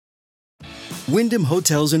Wyndham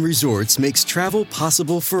Hotels and Resorts makes travel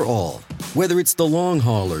possible for all. Whether it's the long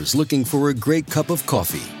haulers looking for a great cup of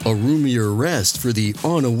coffee, a roomier rest for the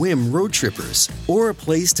on-a-whim road trippers, or a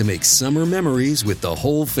place to make summer memories with the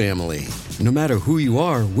whole family. No matter who you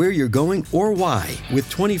are, where you're going, or why, with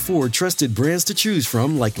 24 trusted brands to choose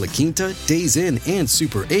from like La Quinta, Days Inn, and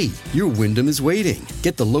Super 8, your Wyndham is waiting.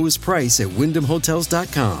 Get the lowest price at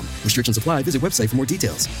WyndhamHotels.com. Restrictions apply. Visit website for more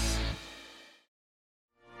details.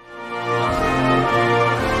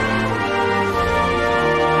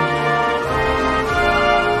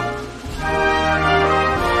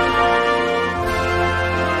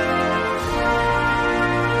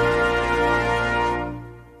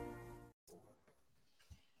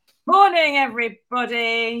 Morning,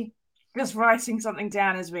 everybody. Just writing something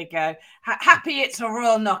down as we go. Happy it's a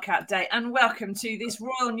Royal Knockout Day, and welcome to this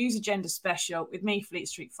Royal News Agenda special with me, Fleet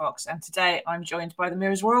Street Fox. And today I'm joined by the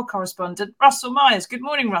Mirror's Royal correspondent, Russell Myers. Good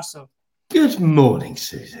morning, Russell. Good morning,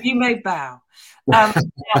 Susie. You may bow.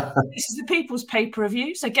 This is the People's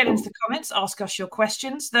Pay-Per-View, so get into the comments, ask us your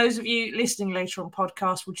questions. Those of you listening later on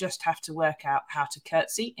podcast will just have to work out how to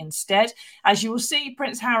curtsy instead. As you will see,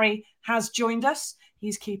 Prince Harry has joined us.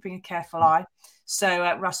 He's keeping a careful eye. So,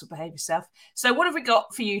 Russell, behave yourself. So what have we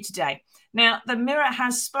got for you today? Now, the Mirror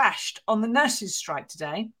has splashed on the nurses' strike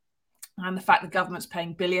today and the fact the government's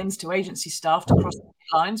paying billions to agency staff to cross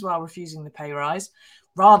the lines while refusing the pay rise.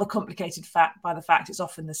 Rather complicated fact by the fact it's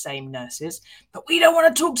often the same nurses. But we don't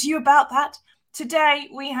want to talk to you about that. Today,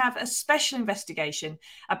 we have a special investigation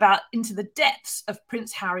into the depths of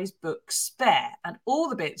Prince Harry's book, Spare, and all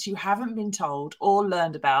the bits you haven't been told or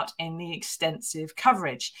learned about in the extensive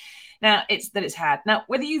coverage. Now, it's had. Now,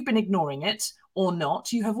 whether you've been ignoring it or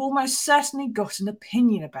not, you have almost certainly got an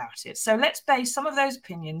opinion about it. So let's base some of those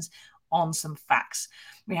opinions on some facts.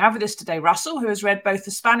 We have with us today Russell, who has read both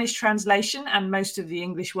the Spanish translation and most of the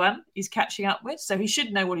English one he's catching up with, so he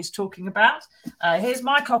should know what he's talking about. Here's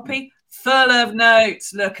my copy. Full of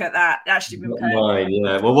notes. Look at that. Actually been paid. Mine,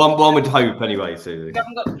 yeah. Well, one would hope anyway, Susie. We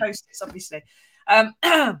haven't got the post-its, obviously. And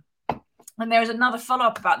there is another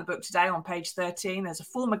follow-up about the book today on page 13. There's a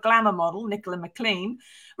former glamour model, Nicola McLean,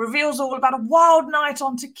 reveals all about a wild night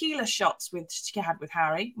on tequila shots she had with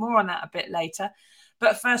Harry. More on that a bit later.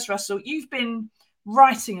 But first, Russell, you've been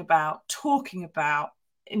writing about, talking about,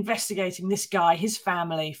 investigating this guy, his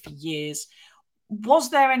family for years. Was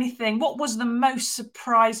there anything, what was the most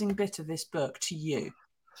surprising bit of this book to you?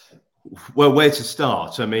 Well, where to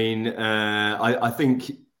start? I mean, I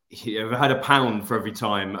think I've had a pound for every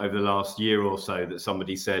time over the last year or so that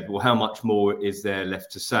somebody said, well, how much more is there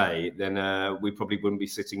left to say? Then we probably wouldn't be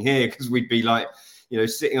sitting here because we'd be like,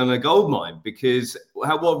 sitting on a gold mine. Because what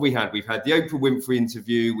have we had? We've had the Oprah Winfrey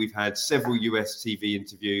interview. We've had several US TV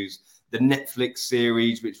interviews. The Netflix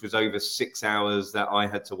series, which was over 6 hours that I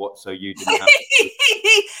had to watch, so you didn't have to.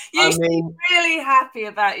 You seem really happy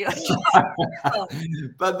about your job.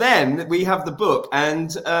 But then we have the book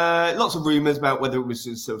and lots of rumours about whether it was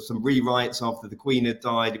sort of some rewrites after the Queen had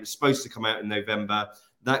died. It was supposed to come out in November.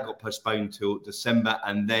 That got postponed till December,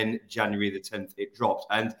 and then January the 10th it dropped.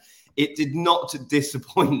 And it did not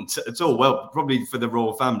disappoint at all. Well, probably for the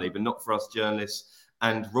royal family, but not for us journalists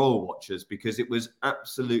and royal watchers, because it was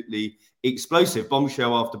absolutely explosive,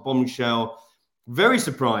 bombshell after bombshell. Very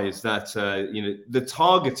surprised that the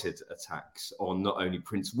targeted attacks on not only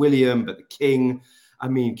Prince William but the King. I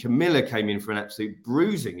mean, Camilla came in for an absolute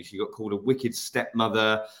bruising. She got called a wicked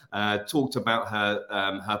stepmother. Talked about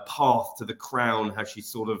her path to the crown, how she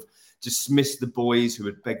sort of dismissed the boys who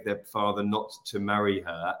had begged their father not to marry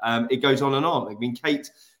her. It goes on and on. I mean, Kate,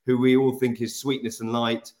 who we all think is sweetness and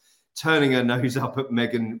light, turning her nose up at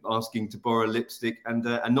Meghan, asking to borrow lipstick, and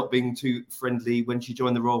not being too friendly when she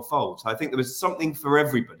joined the royal fold. So I think there was something for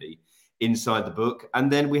everybody inside the book.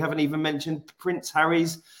 And then we haven't even mentioned Prince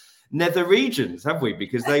Harry's nether regions, have we?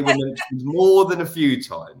 Because they were mentioned more than a few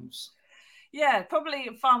times. Yeah, probably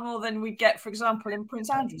far more than we'd get, for example, in Prince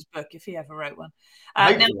Andrew's book, if he ever wrote one.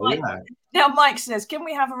 Now, Mike says, can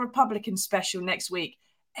we have a Republican special next week?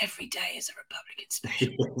 Every day is a Republican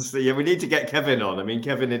special. So, yeah, we need to get Kevin on. I mean,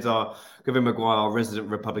 Kevin Maguire, our resident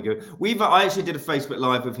Republican. I actually did a Facebook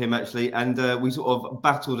Live with him, actually, and we sort of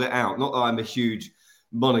battled it out. Not that I'm a huge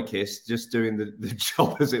monarchist, just doing the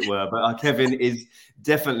job, as it were. But Kevin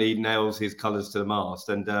definitely nails his colours to the mast.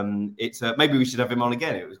 And it's maybe we should have him on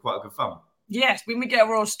again. It was quite a good fun. Yes, when we get a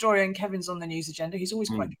royal story and Kevin's on the news agenda, he's always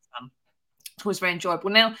quite good fun. It was very enjoyable.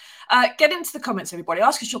 Now, get into the comments, everybody.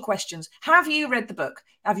 Ask us your questions. Have you read the book?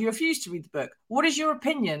 Have you refused to read the book? What is your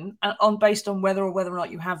opinion based on whether or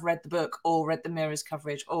not you have read the book or read the Mirror's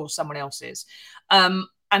coverage or someone else's?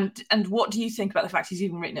 And what do you think about the fact he's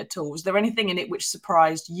even written it at all? Was there anything in it which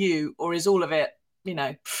surprised you, or is all of it,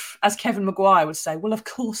 as Kevin Maguire would say, well, of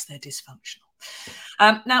course they're dysfunctional?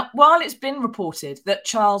 Now, while it's been reported that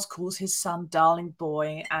Charles calls his son darling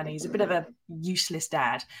boy and he's a bit of a useless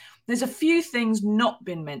dad, there's a few things not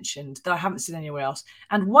been mentioned that I haven't seen anywhere else.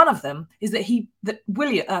 And one of them is that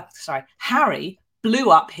Harry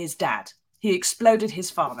blew up his dad. He exploded his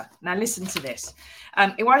father. Now, listen to this.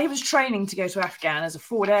 While he was training to go to Afghan as a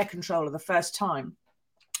forward air controller the first time,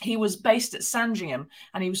 he was based at Sandringham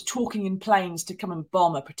and he was talking in planes to come and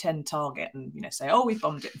bomb a pretend target and, say, oh, we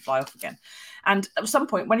bombed it and fly off again. And at some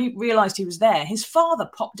point, when he realised he was there, his father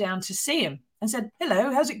popped down to see him and said,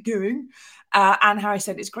 hello, how's it going? And Harry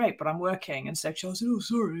said, it's great, but I'm working. And so Charles said, oh,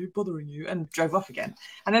 sorry, bothering you, and drove off again.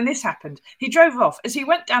 And then this happened. He drove off. As he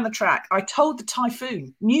went down the track, I told the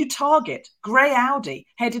Typhoon, new target, grey Audi,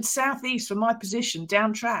 headed southeast from my position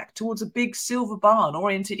down track towards a big silver barn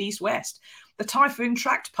oriented east-west. The Typhoon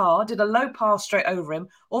tracked par, did a low par straight over him,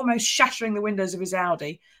 almost shattering the windows of his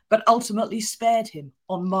Audi, but ultimately spared him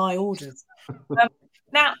on my orders.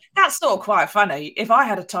 Now, that's sort of quite funny. If I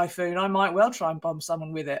had a Typhoon, I might well try and bomb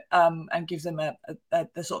someone with it and give them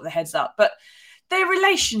the sort of the heads up. But their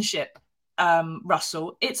relationship,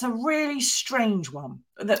 Russell, it's a really strange one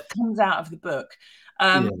that comes out of the book.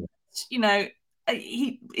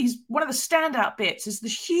 He's one of the standout bits is the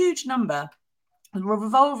huge number, a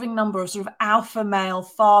revolving number of sort of alpha male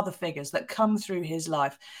father figures that come through his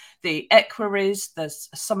life. The equerries,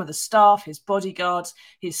 some of the staff, his bodyguards,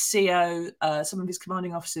 his CO, some of his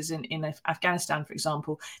commanding officers in Afghanistan, for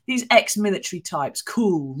example. These ex-military types,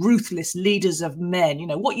 cool, ruthless leaders of men,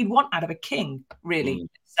 what you'd want out of a king, really,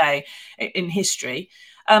 say, in history.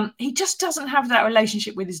 He just doesn't have that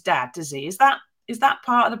relationship with his dad, does he? Is that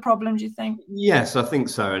part of the problem, do you think? Yes, I think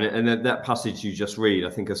so. And that passage you just read, I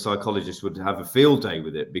think a psychologist would have a field day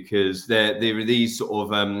with it, because there are these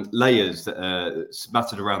sort of layers that are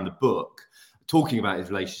spattered around the book, talking about his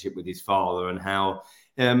relationship with his father and how,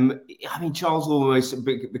 Charles almost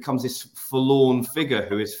becomes this forlorn figure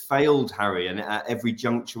who has failed Harry and at every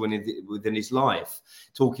juncture within his life,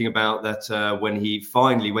 talking about that when he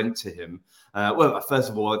finally went to him. First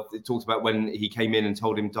of all, it talks about when he came in and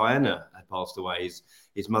told him Diana had passed away.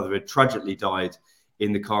 His mother had tragically died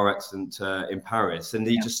in the car accident in Paris. And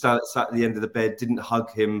he just sat at the end of the bed, didn't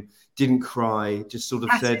hug him, didn't cry, just sort of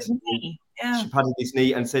said, she patted his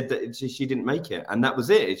knee and said that she didn't make it. And that was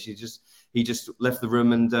it. He just left the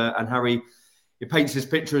room, and Harry, it paints his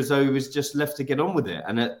picture as though he was just left to get on with it.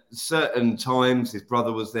 And at certain times, his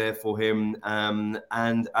brother was there for him, and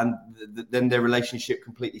then their relationship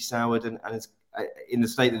completely soured and is in the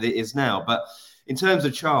state that it is now. But in terms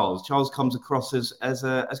of Charles comes across as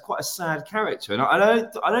quite a sad character, and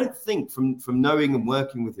I don't think from knowing and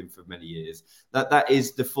working with him for many years that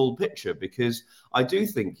is the full picture, because I do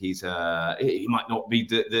think he might not be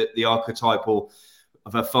the archetypal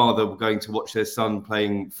of a father going to watch their son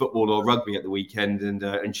playing football or rugby at the weekend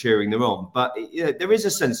and cheering them on. But there is a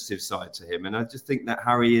sensitive side to him. And I just think that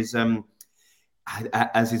Harry is,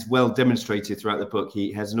 as is well demonstrated throughout the book,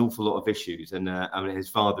 he has an awful lot of issues. And his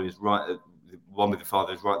father is right. One with the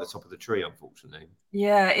father is right at the top of the tree, unfortunately.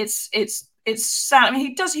 Yeah, it's sad.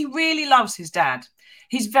 He really loves his dad.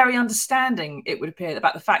 He's very understanding, it would appear,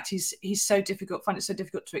 about the fact find it so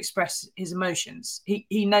difficult to express his emotions.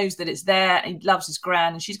 He knows that it's there, and he loves his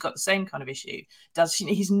gran, and she's got the same kind of issue.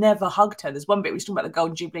 He's never hugged her. There's one bit where he's talking about the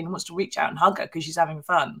Golden Jubilee and he wants to reach out and hug her because she's having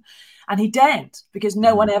fun. And he daren't, because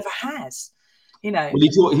no one ever has. Well,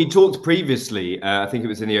 he talked previously, I think it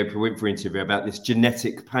was in the Oprah Winfrey interview, about this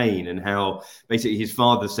genetic pain and how basically his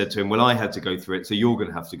father said to him, well, I had to go through it, so you're going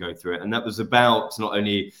to have to go through it. And that was about not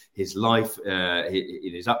only his life,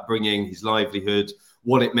 his upbringing, his livelihood,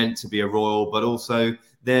 what it meant to be a royal, but also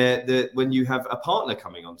when you have a partner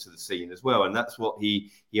coming onto the scene as well. And that's what he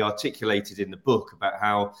articulated in the book about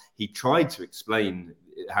how he tried to explain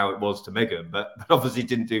how it was to Meghan, but obviously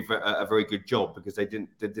didn't do a very good job, because they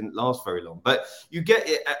didn't last very long. But you get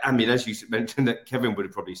it. As you mentioned, that Kevin would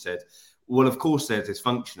have probably said, well, of course they're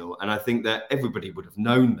dysfunctional. And I think that everybody would have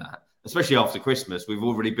known that, especially after Christmas. We've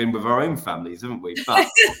already been with our own families, haven't we? But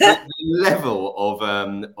the level of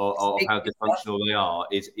how dysfunctional they are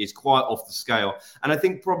is quite off the scale. And I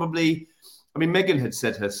think probably, Meghan had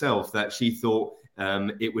said herself that she thought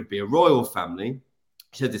it would be a royal family.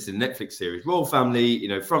 She said this in the Netflix series, royal family,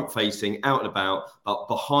 front facing, out and about, but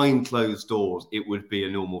behind closed doors, it would be a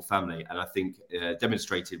normal family. And I think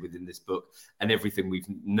demonstrated within this book, and everything we've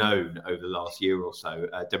known over the last year or so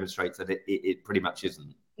demonstrates that it pretty much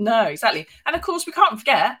isn't. No, exactly. And of course, we can't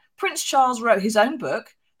forget, Prince Charles wrote his own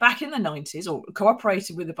book, back in the 90s, or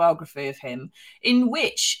cooperated with a biography of him, in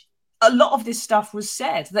which a lot of this stuff was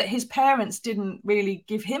said, that his parents didn't really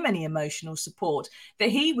give him any emotional support, that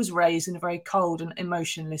he was raised in a very cold and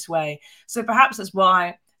emotionless way. So perhaps that's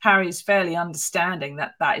why Harry is fairly understanding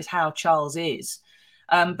that that is how Charles is,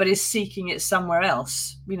 but is seeking it somewhere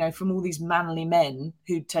else, you know, from all these manly men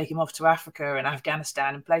who'd take him off to Africa and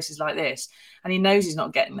Afghanistan and places like this. And he knows he's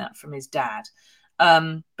not getting that from his dad.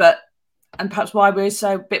 And perhaps why we're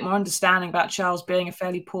so a bit more understanding about Charles being a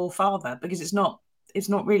fairly poor father, because it's not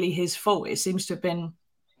really his fault. It seems to have been.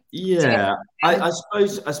 Yeah, I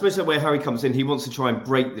suppose that's where Harry comes in. He wants to try and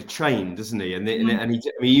break the chain, doesn't he? And he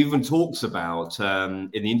even talks about in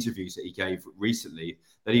the interviews that he gave recently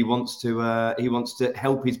that he wants to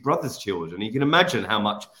help his brother's children. You can imagine how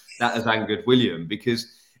much that has angered William, because,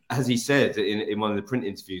 as he said in one of the print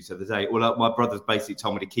interviews the other day, well, my brother's basically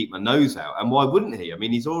told me to keep my nose out. And why wouldn't he? I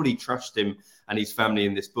mean, he's already trashed him and his family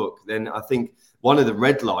in this book. Then I think one of the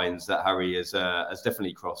red lines that Harry has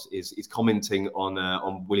definitely crossed is commenting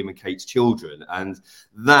on William and Kate's children. And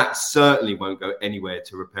that certainly won't go anywhere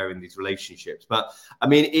to repairing these relationships. But I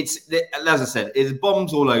mean, it's, as I said, it's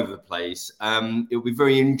bombs all over the place. It'll be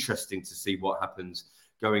very interesting to see what happens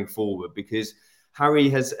going forward, because Harry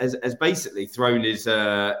has basically thrown his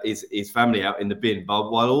family out in the bin, but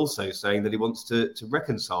while also saying that he wants to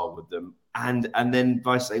reconcile with them. And then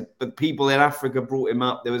by saying, but people in Africa brought him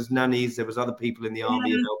up. There was nannies, there was other people in the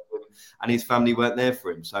army who helped him, and his family weren't there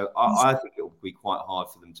for him. So I think it will be quite hard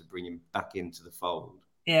for them to bring him back into the fold.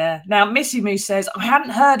 Yeah. Now, Missy Moose says, I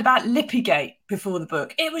hadn't heard about Lippygate before the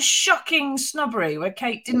book. It was shocking snobbery where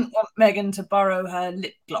Kate didn't want Meghan to borrow her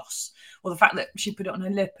lip gloss, or the fact that she put it on her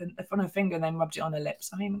lip and on her finger and then rubbed it on her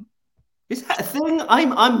lips. I mean, is that a thing?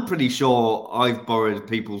 I'm pretty sure I've borrowed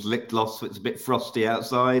people's lip gloss, so it's a bit frosty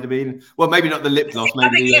outside. I mean, well, maybe not the lip gloss. Maybe I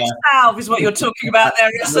think lip salve is what you're talking about there,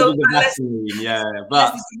 Russell. Yeah,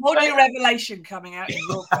 but what new revelation coming out in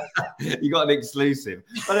your you got an exclusive.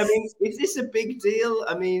 But I mean, is this a big deal?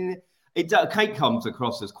 I mean, Kate comes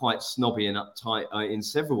across as quite snobby and uptight in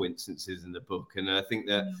several instances in the book, and I think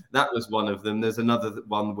that was one of them. There's another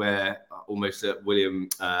one where almost William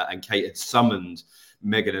and Kate had summoned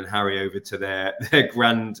Meghan and Harry over to their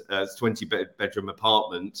grand 20-bedroom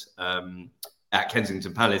apartment at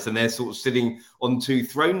Kensington Palace, and they're sort of sitting on two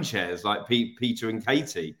throne chairs like Peter and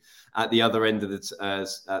Katie at the other end of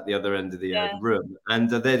the room, and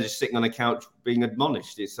they're just sitting on a couch being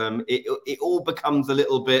admonished. It's it all becomes a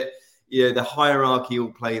little bit, the hierarchy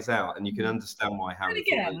all plays out, and you can understand why Harry.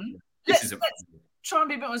 Let's try and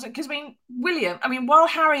be a bit honest, because William, while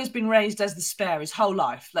Harry has been raised as the spare his whole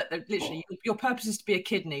life, like literally your purpose is to be a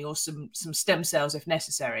kidney or some stem cells if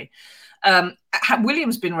necessary,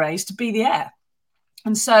 William's been raised to be the heir.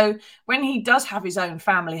 And so when he does have his own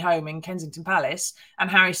family home in Kensington Palace,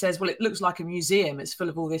 and Harry says, well, it looks like a museum, it's full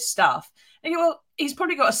of all this stuff, and he's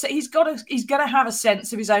probably got he's going to have a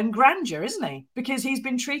sense of his own grandeur, isn't he? Because he's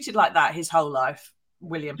been treated like that his whole life.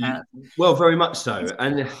 William has. Well, very much so.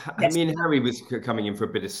 And yes. I mean, Harry was coming in for a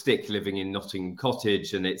bit of stick living in Nottingham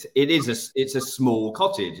Cottage, and it's a small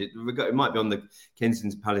cottage. It might be on the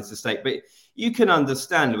Kensington Palace estate, but you can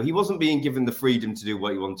understand he wasn't being given the freedom to do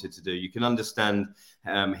what he wanted to do. You can understand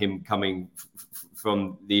him coming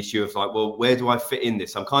from the issue of like, well, where do I fit in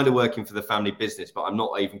this? I'm kind of working for the family business, but I'm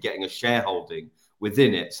not even getting a shareholding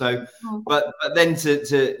within it. So, but then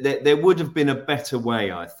there would have been a better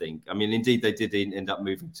way, I think. I mean, indeed, they did end up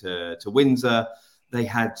moving to Windsor. They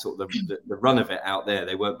had sort of the run of it out there.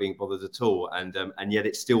 They weren't being bothered at all, and yet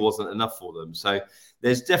it still wasn't enough for them. So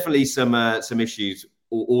there's definitely some issues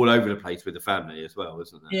all over the place with the family as well,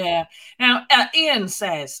 isn't there? Yeah. Now, Ian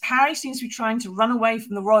says, Harry seems to be trying to run away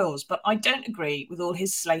from the royals, but I don't agree with all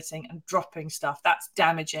his slating and dropping stuff. That's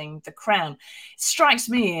damaging the crown. It strikes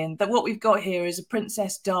me, Ian, that what we've got here is a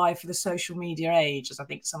Princess Di for the social media age, as I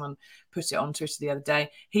think someone put it on Twitter the other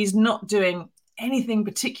day. He's not doing anything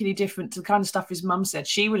particularly different to the kind of stuff his mum said.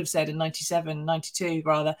 She would have said in 92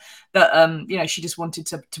 rather, that she just wanted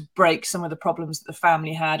to break some of the problems that the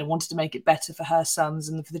family had and wanted to make it better for her sons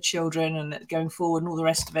and for the children and that going forward and all the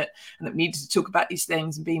rest of it, and that we needed to talk about these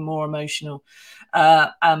things and be more emotional.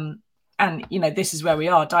 This is where we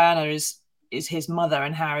are. Diana is his mother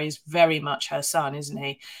and Harry is very much her son, isn't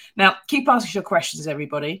he? Now, keep asking your questions,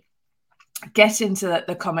 everybody. Get into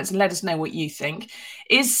the comments and let us know what you think.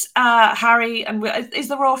 Is Harry and is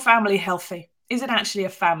the royal family healthy? Is it actually a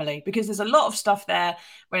family? Because there's a lot of stuff there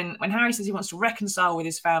when Harry says he wants to reconcile with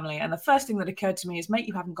his family, and the first thing that occurred to me is, mate,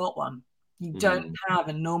 you haven't got one. You don't have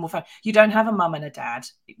a normal family. You don't have a mum and a dad,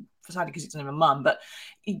 sadly because it's not a mum, but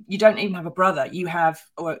you don't even have a brother. You have,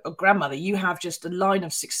 or a grandmother. You have just a line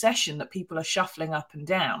of succession that people are shuffling up and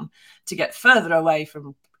down to get further away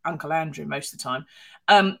from Uncle Andrew most of the time.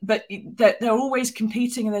 But they're always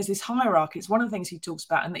competing, and there's this hierarchy. It's one of the things he talks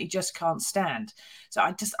about, and that he just can't stand. So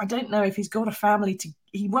I don't know if he's got a family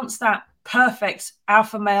he wants that perfect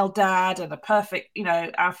alpha male dad and a perfect,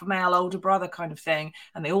 alpha male older brother kind of thing,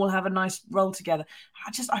 and they all have a nice role together.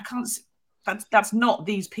 I can't. That's not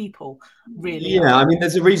these people, really. Yeah, I mean,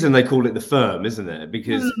 there's a reason they call it the firm, isn't there?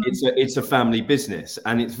 Because it's a family business,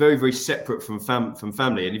 and it's very, very separate from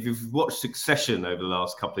family. And if you've watched Succession over the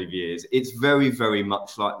last couple of years, it's very, very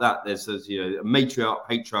much like that. There's a matriarch,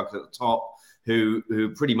 patriarch at the top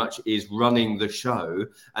who pretty much is running the show,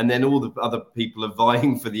 and then all the other people are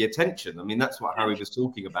vying for the attention. I mean, that's what Harry was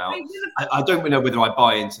talking about. I don't know whether I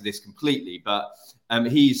buy into this completely, but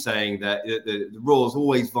he's saying that the royals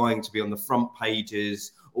always vying to be on the front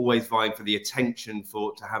pages, always vying for the attention,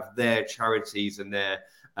 to have their charities and their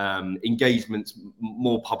engagements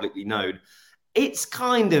more publicly known. It's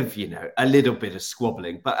kind of, a little bit of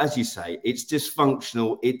squabbling, but as you say, it's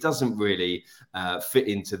dysfunctional. It doesn't really fit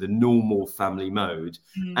into the normal family mode,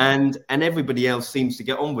 and everybody else seems to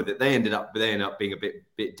get on with it. They end up being a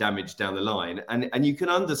bit damaged down the line, and you can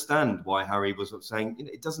understand why Harry was saying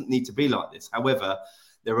it doesn't need to be like this. However,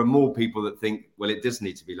 there are more people that think, well, it does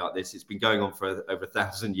need to be like this. It's been going on for over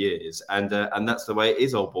 1,000 years, and that's the way it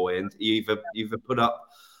is, old boy. And you either put up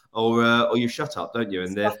or you shut up, don't you?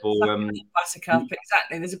 And therefore,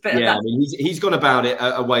 exactly. There's a bit of that. I mean, he's gone about it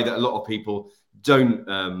a way that a lot of people don't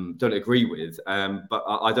agree with, but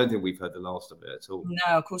I don't think we've heard the last of it at all.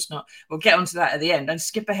 No, of course not. We'll get onto that at the end. Don't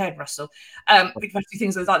skip ahead, Russell. We've had a few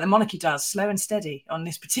things like the monarchy does, slow and steady on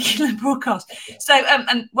this particular broadcast. So,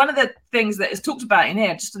 and one of the things that is talked about in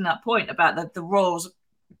here, just on that point about the royals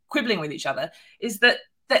quibbling with each other, is that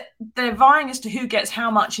they're vying as to who gets how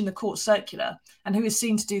much in the court circular and who is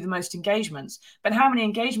seen to do the most engagements. But how many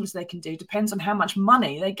engagements they can do depends on how much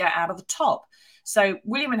money they get out of the top. So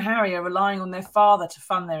William and Harry are relying on their father to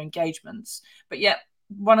fund their engagements, but yet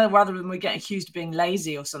rather than we get accused of being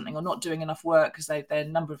lazy or something, or not doing enough work because their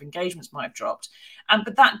number of engagements might have dropped.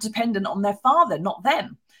 But that's dependent on their father, not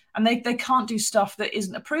them. And they can't do stuff that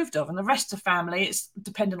isn't approved of. And the rest of the family, it's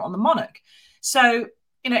dependent on the monarch. So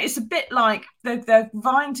it's a bit like they're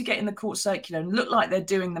vying to get in the court circular and look like they're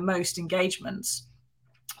doing the most engagements,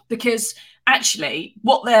 because actually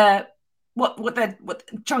what they're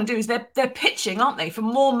trying to do is they're pitching, aren't they, for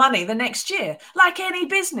more money the next year, like any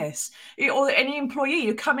business or any employee.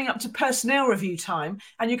 You're coming up to personnel review time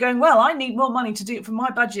and you're going, well, I need more money to do it for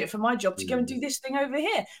my budget, for my job, to go and do this thing over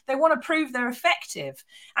here. They want to prove they're effective,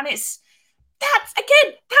 and that's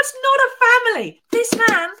not a family. This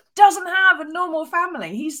man doesn't have a normal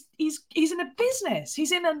family. He's in a business.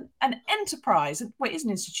 He's in an enterprise. Well, it is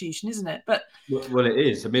an institution, isn't it? But well, it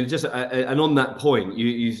is. I mean, just and on that point,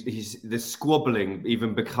 the squabbling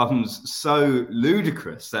even becomes so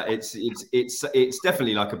ludicrous that it's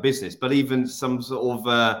definitely like a business, but even some sort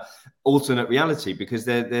of alternate reality, because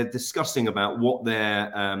they're discussing about what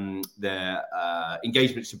their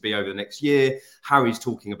engagement should be over the next year. Harry's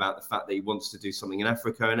talking about the fact that he wants to do something in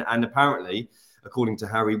Africa, and apparently, according to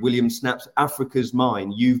Harry, William snaps, Africa's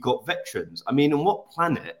mine, you've got veterans. I mean, on what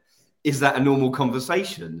planet is that a normal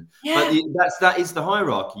conversation? Yeah. But that is the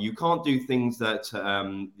hierarchy. You can't do things that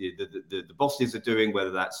the bosses are doing, whether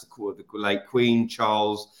that's the late Queen,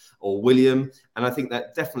 Charles, or William. And I think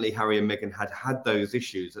that definitely Harry and Meghan had those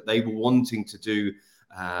issues, that they were wanting to do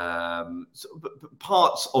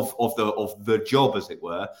parts of the job, as it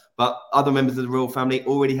were, but other members of the royal family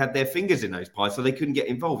already had their fingers in those pies, so they couldn't get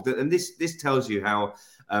involved. And this tells you how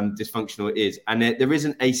dysfunctional it is. And there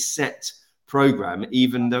isn't a set program,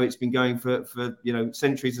 even though it's been going for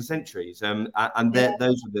centuries and centuries. Those are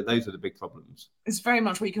the big problems. It's very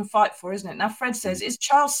much what you can fight for, isn't it? Now, Fred says, is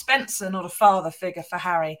Charles Spencer not a father figure for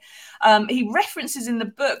Harry? He references in the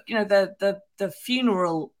book, the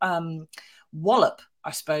funeral wallop, I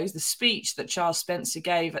suppose, the speech that Charles Spencer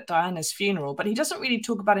gave at Diana's funeral, but he doesn't really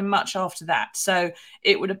talk about him much after that. So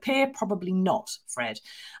it would appear probably not, Fred.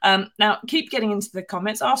 Now, keep getting into the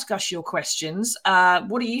comments. Ask us your questions.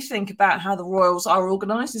 What do you think about how the royals are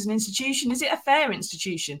organised as an institution? Is it a fair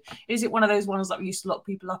institution? Is it one of those ones that we used to lock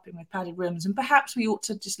people up in with padded rooms? And perhaps we ought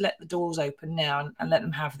to just let the doors open now and let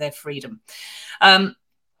them have their freedom.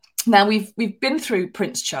 Now, we've been through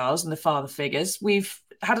Prince Charles and the father figures. We've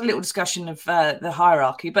had a little discussion of the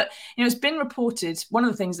hierarchy, but it's been reported. One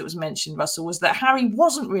of the things that was mentioned, Russell, was that Harry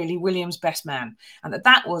wasn't really William's best man, and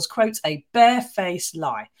that was, quote, a barefaced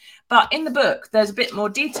lie. But in the book, there's a bit more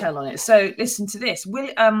detail on it. So listen to this.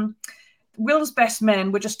 Will's best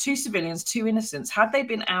men were just two civilians, two innocents. Had they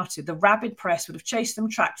been outed, the rabid press would have chased them,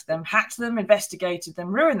 tracked them, hacked them, investigated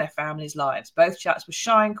them, ruined their families' lives. Both chaps were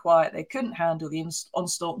shy and quiet. They couldn't handle the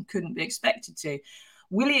onslaught and couldn't be expected to.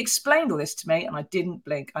 Willie explained all this to me, and I didn't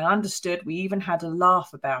blink. I understood. We even had a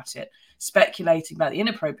laugh about it, speculating about the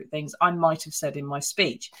inappropriate things I might have said in my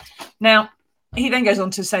speech. Now, he then goes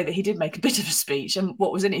on to say that he did make a bit of a speech, and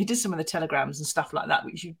what was in it? He did some of the telegrams and stuff like that,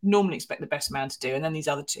 which you normally expect the best man to do, and then these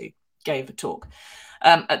other two gave a talk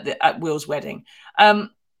at Will's wedding.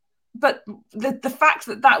 But the fact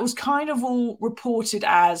that was kind of all reported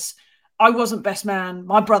as, I wasn't best man,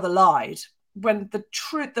 my brother lied, when the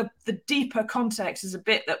truth, the deeper context is a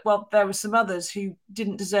bit that, well, there were some others who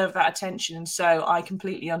didn't deserve that attention, and so I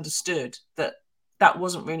completely understood that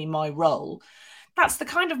wasn't really my role. That's the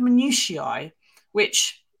kind of minutiae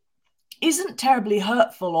which isn't terribly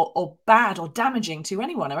hurtful or bad or damaging to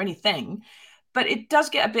anyone or anything, but it does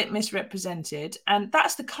get a bit misrepresented. And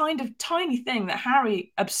that's the kind of tiny thing that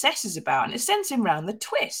Harry obsesses about. And it sends him round the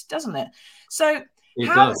twist, doesn't it? So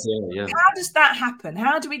how does that happen?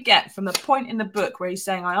 How do we get from the point in the book where he's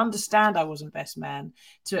saying, I understand I wasn't best man,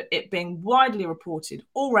 to it being widely reported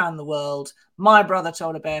all around the world, my brother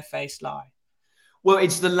told a barefaced lie? Well,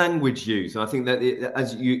 it's the language used. I think that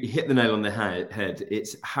as you hit the nail on the head,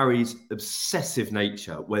 it's Harry's obsessive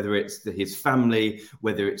nature, whether it's his family,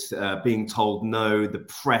 whether it's being told no, the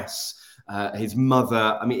press, his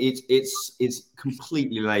mother. I mean, it's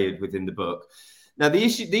completely layered within the book. Now, the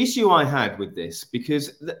issue I had with this,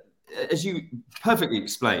 because as you perfectly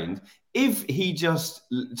explained, if he just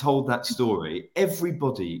told that story,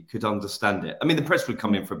 everybody could understand it. I mean, the press would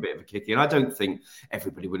come in for a bit of a kick in. I don't think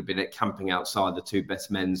everybody would have been camping outside the two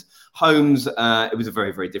best men's homes. It was a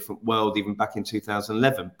very, very different world, even back in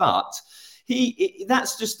 2011. But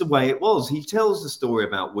that's just the way it was. He tells the story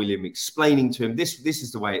about William explaining to him, this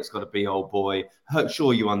is the way it's got to be, old boy.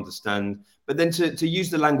 Sure, you understand. But then to use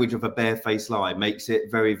the language of a barefaced lie makes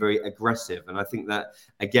it very, very aggressive. And I think that,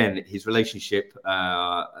 again, his relationship,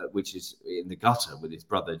 which is in the gutter with his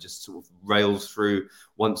brother, just sort of rails through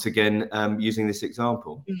once again using this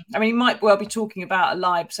example. I mean, he might well be talking about a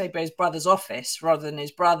lie, say, by his brother's office rather than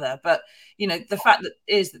his brother. But, the fact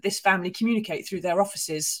that this family communicate through their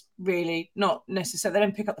offices, really not necessarily. They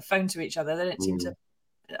don't pick up the phone to each other. They don't seem to.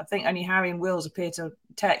 I think only Harry and Wills appear to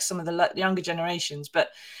text, some of the younger generations,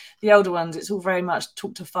 but the older ones, it's all very much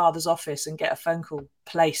talk to father's office and get a phone call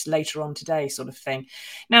placed later on today sort of thing.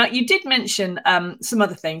 Now, you did mention some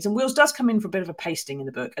other things, and Wills does come in for a bit of a pasting in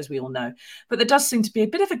the book, as we all know, but there does seem to be a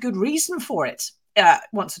bit of a good reason for it.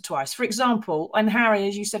 Once or twice. For example, when Harry,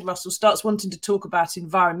 as you said, Russell, starts wanting to talk about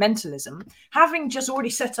environmentalism, having just already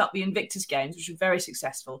set up the Invictus Games, which were very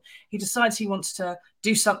successful, he decides he wants to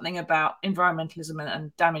do something about environmentalism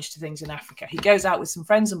and damage to things in Africa. He goes out with some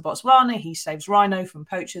friends in Botswana, he saves rhino from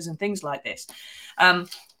poachers and things like this.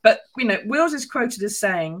 But, Wills is quoted as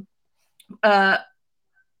saying,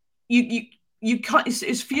 you can't,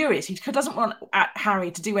 it's furious. He doesn't want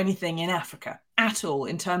Harry to do anything in Africa at all,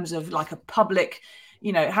 in terms of like a public,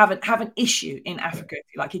 have an issue in Africa. If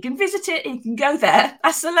you like, he can visit it, he can go there.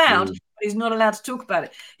 That's allowed, but he's not allowed to talk about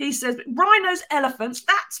it. He says, rhinos, elephants,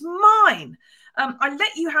 that's mine. I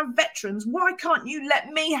let you have veterans. Why can't you let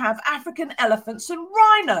me have African elephants and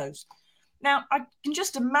rhinos? Now, I can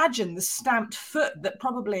just imagine the stamped foot that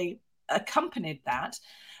probably accompanied that.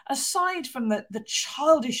 Aside from the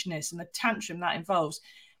childishness and the tantrum that involves,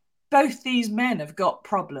 both these men have got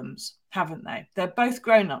problems, haven't they? They're both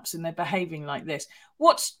grown-ups and they're behaving like this.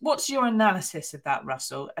 What's your analysis of that,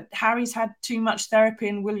 Russell? Harry's had too much therapy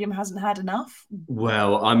and William hasn't had enough?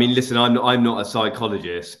 Well, I mean, listen, I'm not a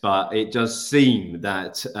psychologist, but it does seem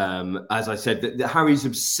that, as I said, that Harry's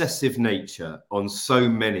obsessive nature on so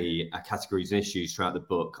many categories and issues throughout the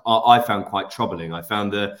book, I found quite troubling. I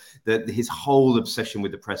found that his whole obsession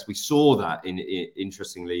with the press, we saw that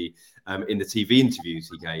interestingly in the TV interviews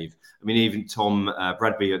he gave. I mean, even Tom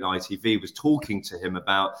Bradby at ITV was talking to him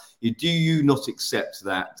about, do you not accept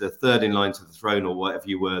that the third in line to the throne, or whatever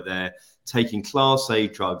you were there, taking Class A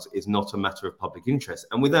drugs is not a matter of public interest?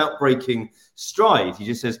 And without breaking stride, he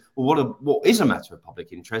just says, well, what is a matter of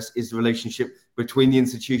public interest is the relationship between the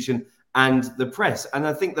institution and the press. And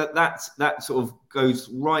I think that sort of goes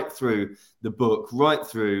right through the book, right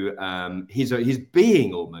through his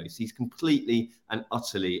being almost. He's completely and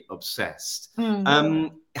utterly obsessed.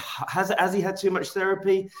 Has he had too much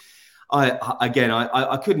therapy?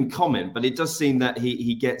 I couldn't comment, but it does seem that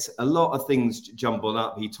he gets a lot of things jumbled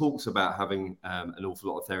up. He talks about having an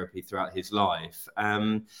awful lot of therapy throughout his life.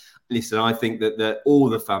 Listen, I think that all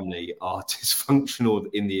the family are dysfunctional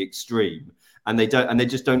in the extreme, and they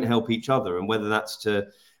just don't help each other. And whether that's to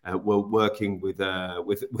working with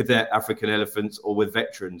their African elephants or with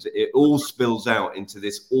veterans, it all spills out into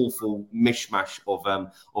this awful mishmash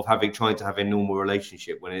of trying to have a normal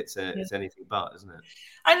relationship when it's anything but, isn't it?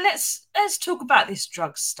 And let's talk about this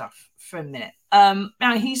drug stuff for a minute.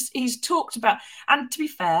 Now he's talked about, and to be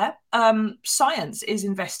fair, science is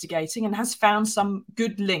investigating and has found some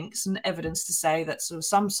good links and evidence to say that sort of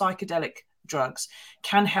some psychedelic drugs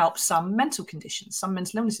can help some mental conditions, some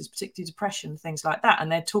mental illnesses, particularly depression, things like that.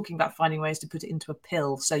 And they're talking about finding ways to put it into a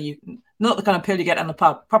pill. So you, not the kind of pill you get on the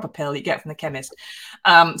pub, proper pill you get from the chemist,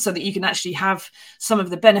 so that you can actually have some of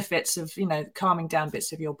the benefits of, you know, calming down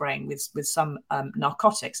bits of your brain with some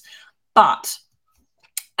narcotics. But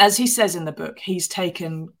as he says in the book, he's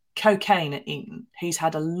taken cocaine at Eton. He's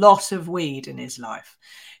had a lot of weed in his life.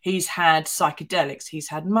 He's had psychedelics. He's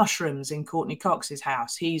had mushrooms in Courtney Cox's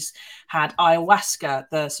house. He's had ayahuasca,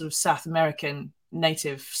 the sort of South American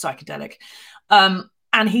native psychedelic.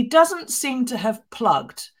 And he doesn't seem to have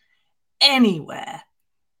plugged anywhere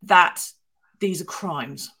that these are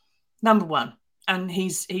crimes, number one. And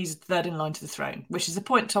he's third in line to the throne, which is the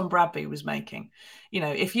point Tom Bradby was making. You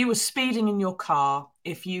know, if you were speeding in your car,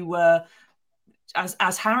 if you were,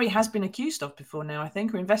 as Harry has been accused of before now, I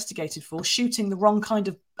think, or investigated for, shooting the wrong kind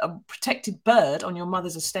of protected bird on your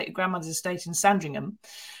mother's estate, grandmother's estate in Sandringham,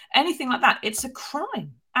 anything like that, it's a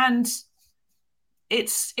crime. And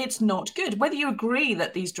it's not good. Whether you agree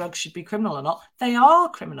that these drugs should be criminal or not, they are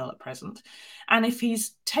criminal at present. And if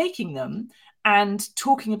he's taking them and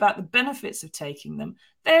talking about the benefits of taking them,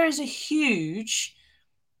 there is a huge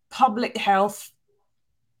public health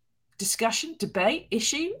discussion, debate,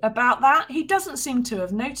 issue about that. He doesn't seem to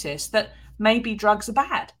have noticed that maybe drugs are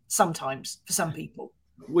bad sometimes for some people.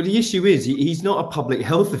 Well, the issue is he's not a public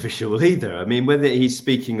health official either. I mean, whether he's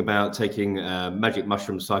speaking about taking magic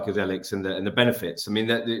mushroom psychedelics and the benefits, I mean,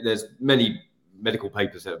 there's many medical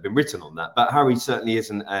papers that have been written on that, but Harry certainly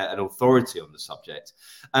isn't an authority on the subject.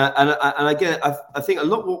 And again, I think a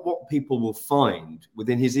lot what people will find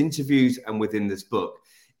within his interviews and within this book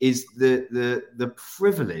is the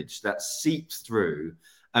privilege that seeps through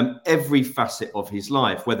every facet of his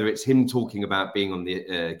life, whether it's him talking about being on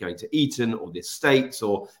the going to Eton or the States,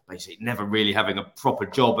 or basically never really having a proper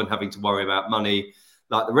job and having to worry about money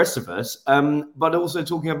like the rest of us, but also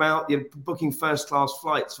talking about, you know, booking first-class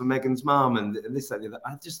flights for Meghan's mum and this, that, and the other.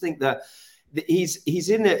 I just think that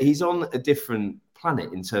he's on a different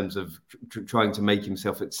planet in terms of trying to make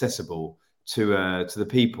himself accessible to the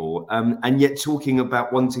people, and yet talking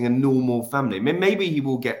about wanting a normal family. I mean, maybe he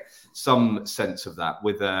will get some sense of that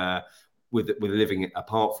with living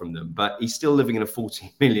apart from them, but he's still living in a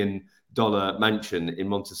 $40 million mansion in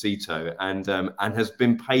Montecito, and has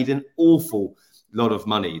been paid an awful lot of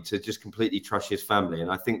money to just completely trash his family.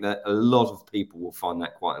 And I think that a lot of people will find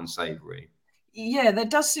that quite unsavory. Yeah, there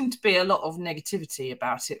does seem to be a lot of negativity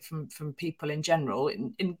about it from people in general,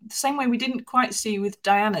 in the same way we didn't quite see with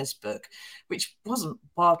Diana's book, which wasn't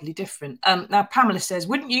wildly different. Now, Pamela says,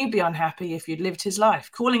 wouldn't you be unhappy if you'd lived his life?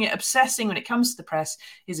 Calling it obsessing when it comes to the press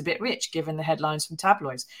is a bit rich, given the headlines from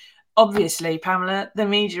tabloids. Obviously, Pamela, the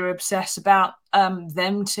media obsess about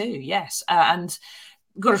them too, yes. And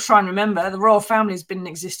we've got to try and remember the royal family has been in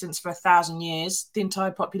existence for 1,000 years. The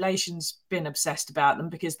entire population's been obsessed about them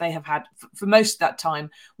because they have had, for most of that time,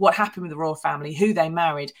 what happened with the royal family, who they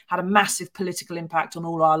married, had a massive political impact on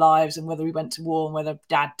all our lives and whether we went to war and whether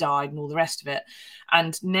dad died and all the rest of it.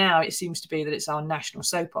 And now it seems to be that it's our national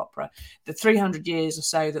soap opera. The 300 years or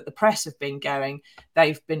so that the press have been going,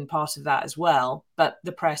 they've been part of that as well. But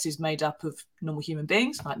the press is made up of normal human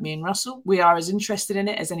beings like me and Russell. We are as interested in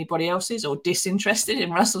it as anybody else is, or disinterested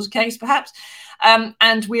in Russell's case, perhaps.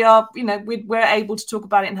 And we are, you know, we're able to talk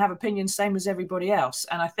about it and have opinions, same as everybody else.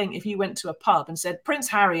 And I think if you went to a pub and said, Prince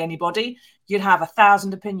Harry, anybody, you'd have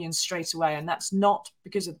 1,000 opinions straight away. And that's not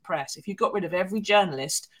because of the press. If you got rid of every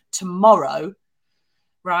journalist tomorrow,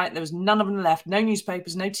 right, there was none of them left, no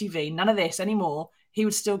newspapers, no TV, none of this anymore, he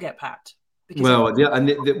would still get packed. Well, yeah, and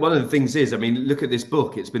one of the things is, I mean, look at this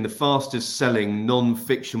book. It's been the fastest selling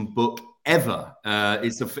non-fiction book ever.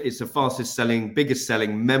 It's the fastest selling, biggest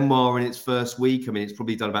selling memoir in its first week. I mean, it's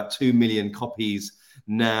probably done about 2 million copies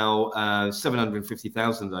now.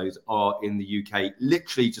 750,000 of those are in the UK,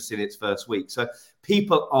 literally just in its first week. So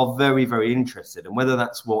people are very, very interested. And whether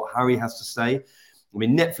that's what Harry has to say, I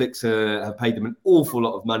mean, Netflix have paid them an awful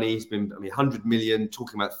lot of money. It's been, 100 million,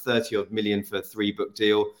 talking about 30 odd million for a 3-book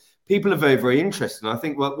deal. people are very, very interested. And I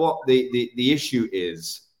think what the issue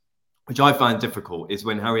is, which I find difficult, is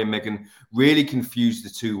when Harry and Meghan really confuse the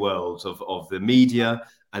two worlds of the media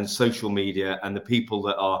and social media and the people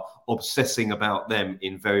that are obsessing about them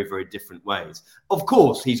in very, very different ways. Of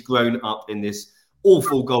course, he's grown up in this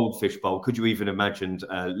awful goldfish bowl. Could you even imagine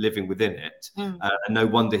living within it? And no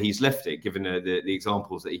wonder he's left it, given the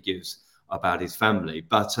examples that he gives about his family.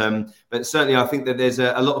 But certainly I think that there's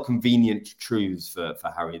a lot of convenient truths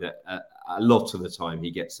for Harry that a lot of the time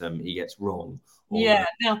he gets wrong. Yeah,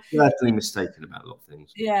 now certainly mistaken about a lot of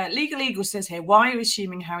things. Yeah, Legal Eagle says here, why are you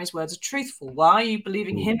assuming Harry's words are truthful? Why are you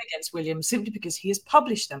believing him against William simply because he has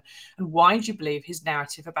published them? And why do you believe his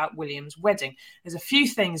narrative about William's wedding? There's a few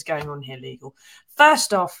things going on here, Legal.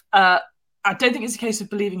 First off, I don't think it's a case of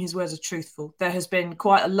believing his words are truthful. There has been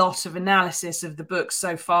quite a lot of analysis of the book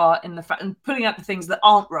so far in the fact and putting out the things that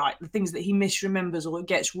aren't right, the things that he misremembers or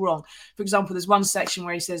gets wrong. For example, there's one section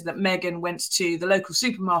where he says that Meghan went to the local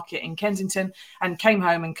supermarket in Kensington and came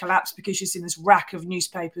home and collapsed because she's seen this rack of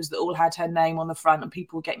newspapers that all had her name on the front and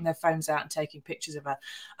people were getting their phones out and taking pictures of her.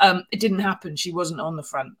 It didn't happen. She wasn't on the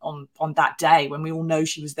front on that day when we all know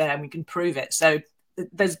she was there and we can prove it. So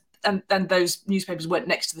there's and those newspapers weren't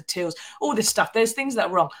next to the tills, all this stuff. There's things that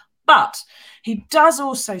are wrong. But he does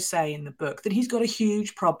also say in the book that he's got a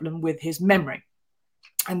huge problem with his memory.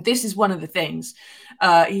 And this is one of the things.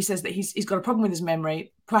 He says that he's got a problem with his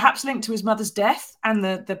memory, perhaps linked to his mother's death and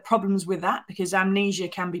the problems with that, because amnesia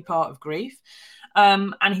can be part of grief.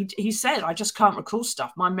 And he said, I just can't recall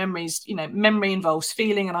stuff. My memories, memory involves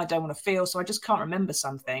feeling and I don't want to feel. So I just can't remember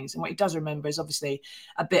some things. And what he does remember is obviously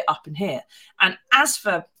a bit up in here. And as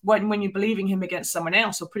for when you're believing him against someone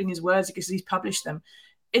else or putting his words because he's published them,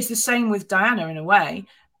 it's the same with Diana in a way.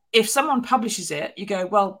 If someone publishes it, you go,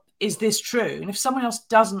 well, is this true? And if someone else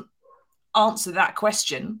doesn't answer that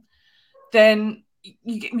question, then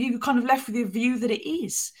you're kind of left with the view that it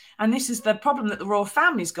is. And this is the problem that the royal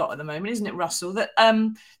family's got at the moment, isn't it, Russell? That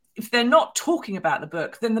if they're not talking about the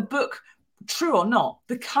book, then the book, true or not,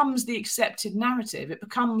 becomes the accepted narrative. It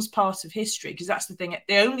becomes part of history because that's the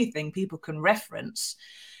only thing people can reference.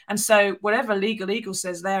 And so whatever Legal Eagle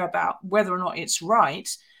says there about whether or not it's right,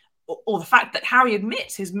 or the fact that Harry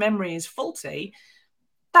admits his memory is faulty,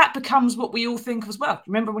 that becomes what we all think of as well.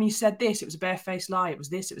 Remember when you said this, it was a barefaced lie, it was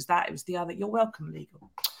this, it was that, it was the other. You're welcome, Legal.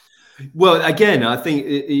 Well, again, I think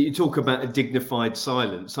you talk about a dignified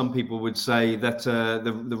silence. Some people would say that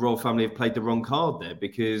the royal family have played the wrong card there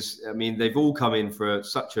because, I mean, they've all come in for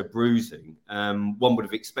such a bruising. One would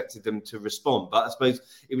have expected them to respond. But I suppose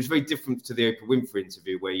it was very different to the Oprah Winfrey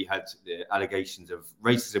interview where you had allegations of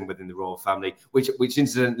racism within the royal family, which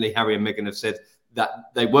incidentally, Harry and Meghan have said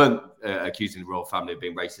that they weren't accusing the royal family of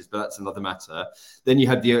being racist, but that's another matter. Then you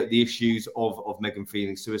had the issues of Meghan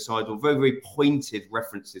feeling suicidal, very, very pointed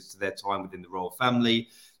references to their time within the royal family.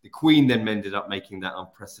 The Queen then ended up making that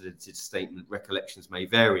unprecedented statement, recollections may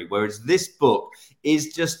vary, whereas this book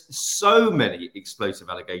is just so many explosive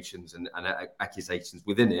allegations and accusations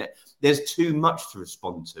within it. There's too much to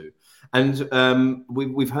respond to. And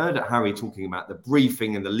we've heard Harry talking about the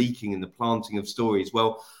briefing and the leaking and the planting of stories.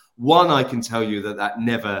 Well, one, I can tell you that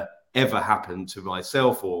never, ever happened to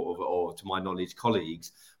myself or to my knowledge,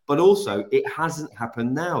 colleagues. But also, it hasn't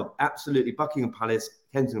happened now. Absolutely. Buckingham Palace,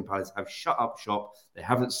 Kensington Palace have shut up shop. They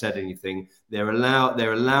haven't said anything. They're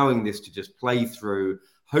allowing this to just play through,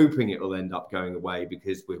 hoping it will end up going away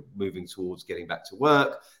because we're moving towards getting back to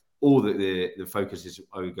work. All the focus is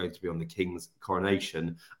going to be on the King's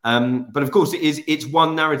coronation. But of course, it's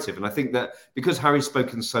one narrative. And I think that because Harry's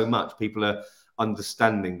spoken so much, people are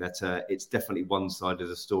understanding that it's definitely one side of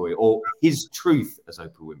the story, or his truth, as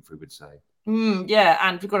Oprah Winfrey would say. Yeah,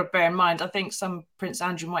 and we've got to bear in mind, I think Prince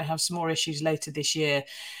Andrew might have some more issues later this year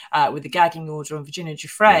with the gagging order on Virginia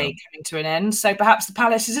Giuffre coming to an end. So perhaps the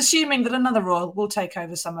palace is assuming that another royal will take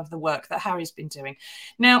over some of the work that Harry's been doing.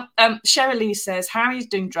 Now, Cheryl Lee says, Harry's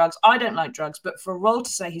doing drugs. I don't like drugs, but for a royal to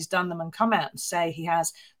say he's done them and come out and say he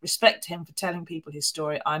has, respect him for telling people his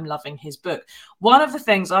story. I'm loving his book. One of the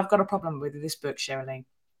things I've got a problem with this book, Cheryl Lee,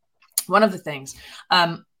 one of the things,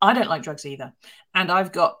 I don't like drugs either. And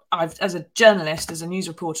I've as a journalist, as a news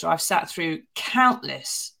reporter, I've sat through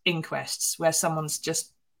countless inquests where someone's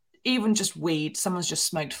just weed, someone's just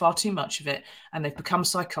smoked far too much of it and they've become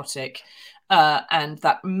psychotic. And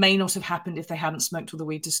that may not have happened if they hadn't smoked all the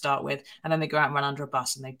weed to start with. And then they go out and run under a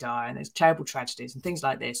bus and they die. And there's terrible tragedies and things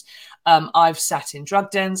like this. I've sat in drug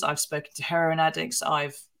dens. I've spoken to heroin addicts.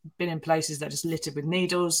 I've been in places that are just littered with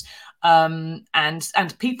needles, and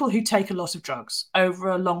people who take a lot of drugs over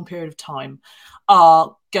a long period of time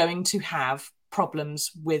are going to have problems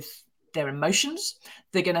with their emotions.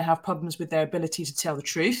 They're going to have problems with their ability to tell the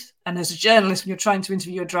truth. And as a journalist, when you're trying to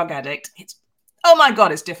interview a drug addict, it's, oh my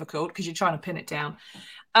God, it's difficult because you're trying to pin it down.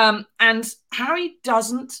 And Harry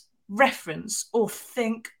doesn't reference or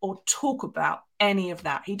think or talk about any of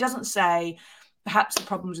that. He doesn't say, perhaps the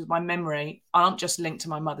problems with my memory aren't just linked to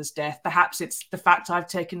my mother's death. Perhaps it's the fact I've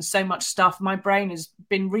taken so much stuff, my brain has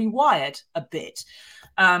been rewired a bit.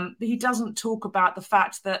 But he doesn't talk about the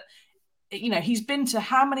fact that, you know, he's been to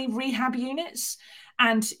how many rehab units,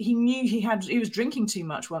 and he knew he was drinking too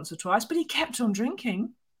much once or twice, but he kept on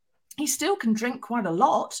drinking. He still can drink quite a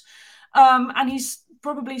lot. And he's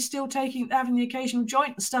probably still having the occasional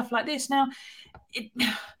joint and stuff like this. Now,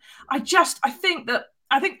 I think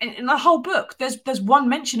in the whole book, there's one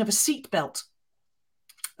mention of a seatbelt,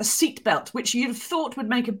 which you'd have thought would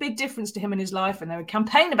make a big difference to him in his life. And they would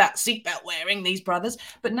campaign about seatbelt wearing, these brothers.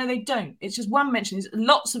 But no, they don't. It's just one mention. There's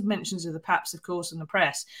lots of mentions of the paps, of course, in the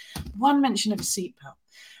press. One mention of a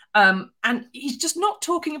seatbelt. And he's just not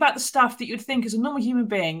talking about the stuff that you'd think as a normal human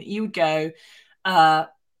being that you would go, do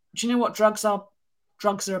you know what drugs are?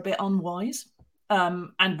 Drugs are a bit unwise.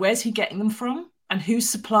 And where's he getting them from? And who's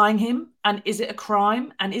supplying him? And is it a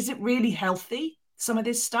crime? And is it really healthy? Some of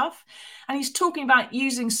this stuff. And he's talking about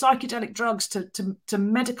using psychedelic drugs to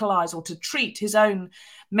medicalize or to treat his own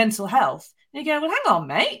mental health. And you go, well, hang on,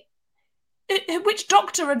 mate. Which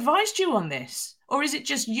doctor advised you on this? Or is it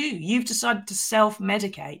just you? You've decided to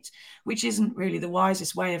self-medicate, which isn't really the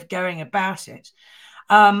wisest way of going about it.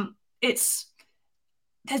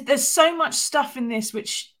 There's so much stuff in this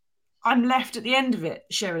which I'm left at the end of it,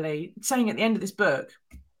 Shirley, saying at the end of this book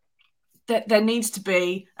that there needs to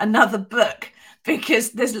be another book,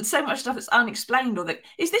 because there's so much stuff that's unexplained. Or that,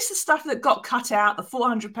 is this the stuff that got cut out, the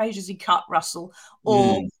 400 pages he cut, Russell?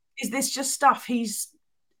 Or is this just stuff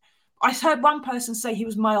I heard one person say he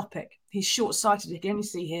was myopic. He's short-sighted. He can only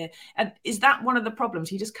see here. And is that one of the problems?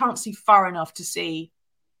 He just can't see far enough to see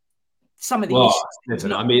some of the issues.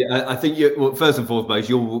 Listen, I mean, I think first and foremost,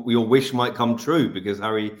 your wish might come true, because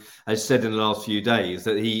Harry has said in the last few days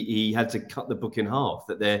that he had to cut the book in half,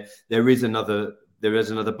 that there is another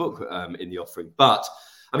book in the offering. But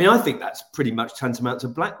I mean, I think that's pretty much tantamount to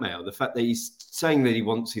blackmail. The fact that he's saying that he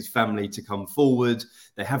wants his family to come forward,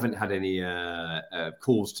 they haven't had any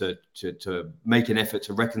cause to make an effort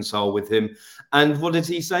to reconcile with him. And what did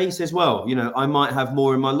he say? He says, well, you know, I might have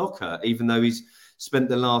more in my locker, even though he's spent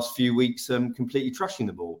the last few weeks completely trashing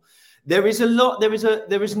them all. There is not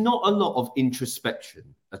a lot of introspection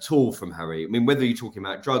at all from Harry. I mean, whether you're talking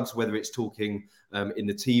about drugs, whether it's talking in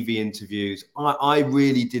the TV interviews, I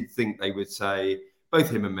really did think they would say, both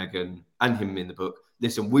him and Meghan and him in the book,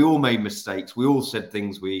 listen, we all made mistakes. We all said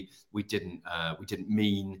things we didn't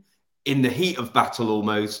mean in the heat of battle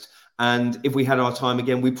almost. And if we had our time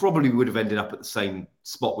again, we probably would have ended up at the same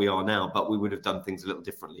spot we are now, but we would have done things a little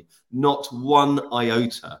differently. Not one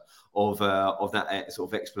iota of that sort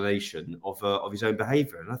of explanation of his own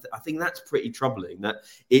behaviour. And I think that's pretty troubling, that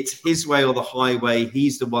it's his way or the highway.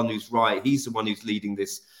 He's the one who's right. He's the one who's leading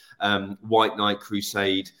this White Knight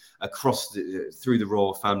crusade through the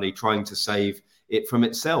royal family, trying to save it from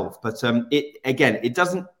itself. But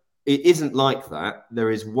it isn't like that.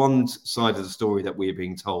 There is one side of the story that we're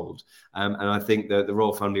being told. And I think that the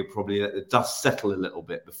royal family will probably let the dust settle a little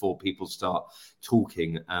bit before people start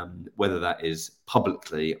talking. Whether that is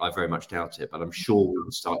publicly, I very much doubt it. But I'm sure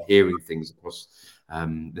we'll start hearing things across the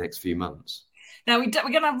next few months. Now, we're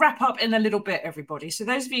going to wrap up in a little bit, everybody. So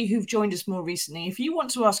those of you who've joined us more recently, if you want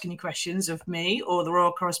to ask any questions of me or the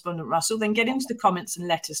royal correspondent Russell, then get into the comments and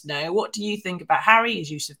let us know. What do you think about Harry, his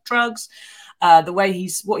use of drugs, the way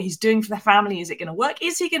what he's doing for the family? Is it going to work?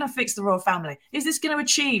 Is he going to fix the royal family? Is this going to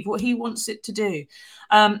achieve what he wants it to do?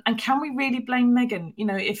 And can we really blame Meghan? You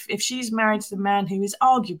know, if she's married to the man who is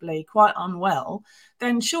arguably quite unwell,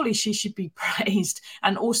 then surely she should be praised.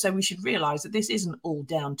 And also we should realise that this isn't all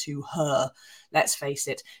down to her. Let's face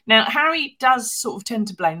it. Now, Harry does sort of tend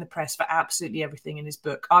to blame the press for absolutely everything in his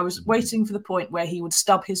book. I was waiting for the point where he would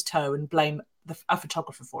stub his toe and blame a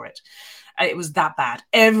photographer for it. It was that bad.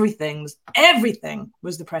 Everything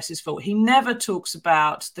was the press's fault. He never talks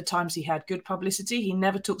about the times he had good publicity. He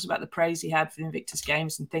never talks about the praise he had for the Invictus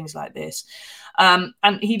Games and things like this. And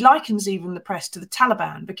he likens even the press to the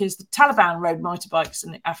Taliban, because the Taliban rode motorbikes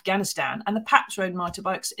in Afghanistan and the Paps rode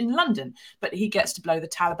motorbikes in London. But he gets to blow the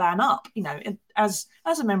Taliban up, you know, as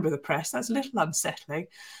a member of the press. That's a little unsettling.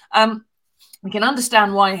 We can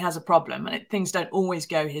understand why he has a problem, and things don't always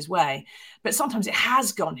go his way, but sometimes it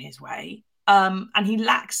has gone his way. And he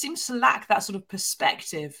seems to lack that sort of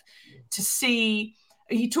perspective to see,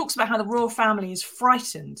 he talks about how the royal family is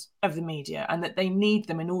frightened of the media and that they need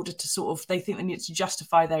them in order to they think they need to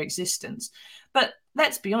justify their existence. But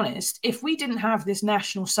let's be honest, if we didn't have this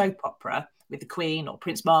national soap opera with the Queen or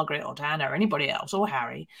Prince Margaret or Diana or anybody else or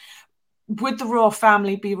Harry, would the royal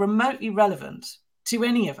family be remotely relevant to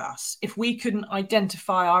any of us if we couldn't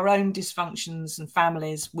identify our own dysfunctions and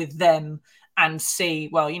families with them and see,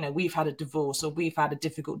 well, we've had a divorce or we've had a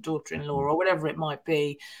difficult daughter-in-law or whatever it might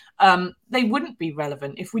be? They wouldn't be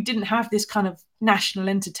relevant if we didn't have this kind of national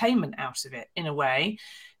entertainment out of it, in a way.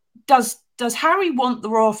 Does Harry want the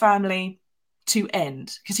royal family to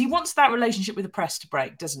end? Because he wants that relationship with the press to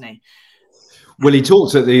break, doesn't he? Well,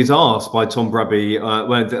 he's asked by Tom Brabby,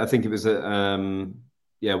 I think it was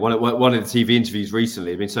one of the TV interviews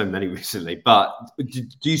recently. There's been so many recently, but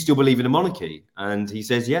do you still believe in a monarchy? And he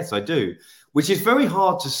says, yes, I do, which is very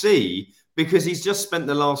hard to see because he's just spent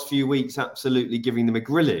the last few weeks absolutely giving them a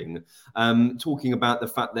grilling, talking about the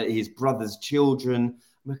fact that his brother's children,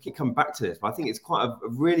 I keep coming back to this, but I think it's quite a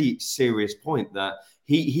really serious point that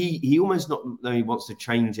he almost not only wants to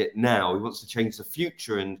change it now, he wants to change the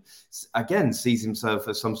future, and again sees himself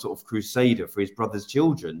as some sort of crusader for his brother's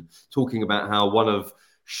children, talking about how one of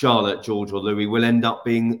Charlotte, George or Louis will end up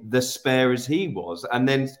being the spare as he was, and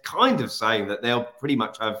then kind of saying that they'll pretty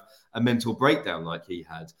much have a mental breakdown like he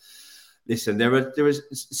had. Listen, there are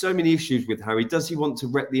so many issues with Harry. Does he want to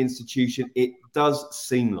wreck the institution? It does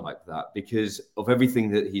seem like that because of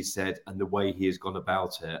everything that he said and the way he has gone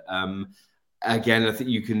about it. Again, I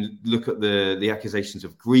think you can look at the accusations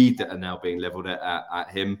of greed that are now being levelled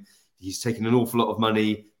at him. He's taken an awful lot of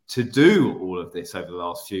money to do all of this over the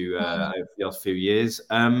last few years,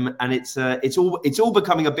 and it's all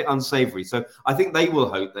becoming a bit unsavoury. So I think they will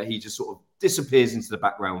hope that he just sort of disappears into the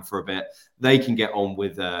background for a bit. They can get on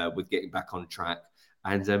with getting back on track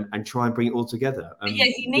and try and bring it all together.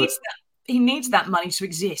 He needs that money to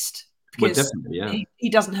exist. Because he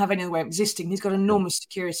doesn't have any other way of existing. He's got enormous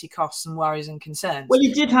security costs and worries and concerns. Well,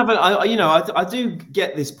 he did have I do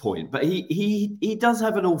get this point, but he does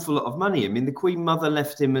have an awful lot of money. I mean, the Queen Mother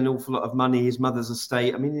left him an awful lot of money, his mother's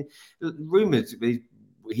estate. I mean, rumoured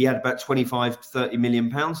he had about 25 to 30 million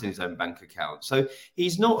pounds in his own bank account. So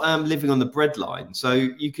he's not living on the breadline. So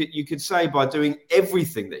you could say by doing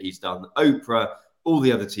everything that he's done, Oprah, all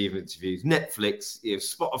the other TV interviews, Netflix,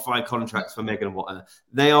 Spotify contracts for Meghan and whatever,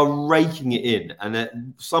 they are raking it in. And at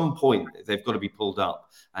some point, they've got to be pulled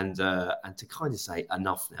up and to kind of say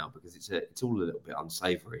enough now, because it's all a little bit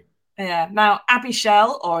unsavoury. Yeah. Now, Abby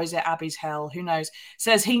Shell, or is it Abby's Hell? Who knows?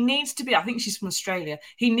 Says he needs to be, I think she's from Australia,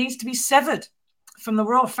 he needs to be severed from the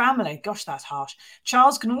royal family. Gosh, that's harsh.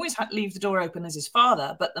 Charles can always leave the door open as his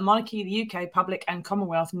father, but the monarchy, the UK, public and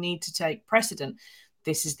Commonwealth need to take precedent.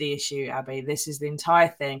 This is the issue, Abby. This is the entire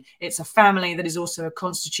thing. It's a family that is also a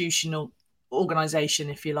constitutional organisation,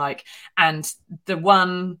 if you like. And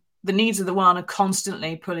the needs of the one are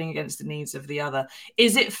constantly pulling against the needs of the other.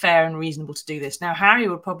 Is it fair and reasonable to do this? Now, Harry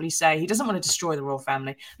would probably say he doesn't want to destroy the royal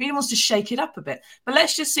family. He wants to shake it up a bit. But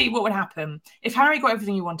let's just see what would happen. If Harry got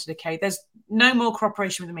everything he wanted, okay, there's no more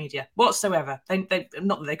cooperation with the media whatsoever. They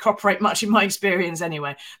not that they cooperate much in my experience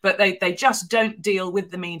anyway, but they just don't deal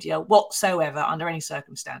with the media whatsoever under any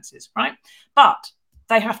circumstances, right? But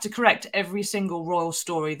they have to correct every single royal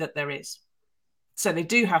story that there is. So they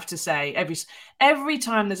do have to say every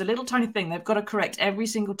time there's a little tiny thing, they've got to correct every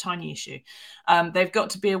single tiny issue. They've got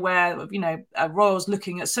to be aware of, royals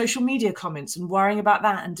looking at social media comments and worrying about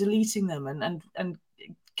that and deleting them and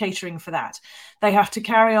catering for that. They have to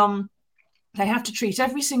carry on. They have to treat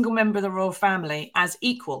every single member of the royal family as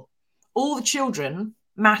equal. All the children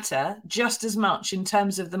matter just as much in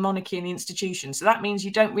terms of the monarchy and the institution. So that means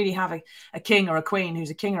you don't really have a king or a queen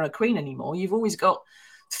who's a king or a queen anymore. You've always got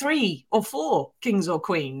 3 or 4 kings or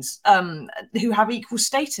queens who have equal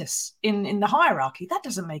status in the hierarchy. That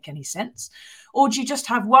doesn't make any sense. Or do you just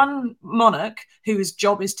have one monarch whose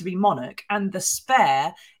job is to be monarch and the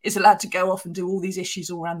spare is allowed to go off and do all these issues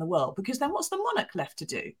all around the world? Because then what's the monarch left to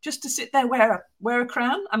do? Just to sit there, wear a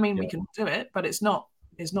crown? I mean, we can do it, but it's not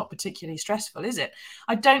particularly stressful, is it?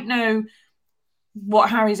 I don't know what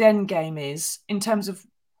Harry's end game is in terms of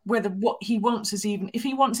whether what he wants is even, if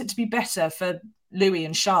he wants it to be better for Louis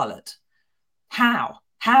and Charlotte, how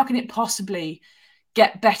can it possibly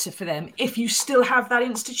get better for them if you still have that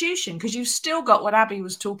institution? Because you've still got what Abby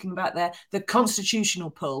was talking about there, the constitutional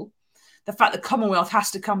pull, the fact that Commonwealth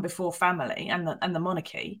has to come before family and the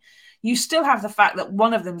monarchy. You still have the fact that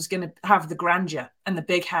one of them is going to have the grandeur and the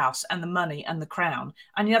big house and the money and the crown,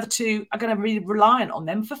 and the other two are going to be reliant on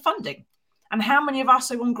them for funding. And how many of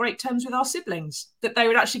us are on great terms with our siblings that they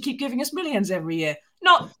would actually keep giving us millions every year?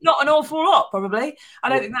 Not an awful lot, probably. I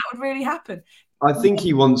don't think that would really happen. I think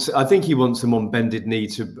he wants him on bended knee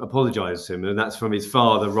to apologise to him, and that's from his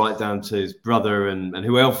father right down to his brother and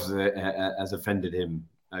who else has offended him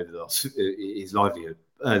over his livelihood,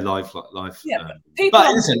 life. Yeah,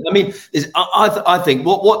 but listen, I mean, I think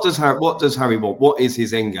what does Harry want? What is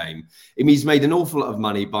his end game? I mean, he's made an awful lot of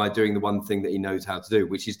money by doing the one thing that he knows how to do,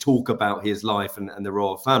 which is talk about his life and the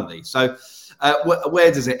royal family. So.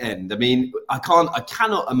 Where does it end? I mean, I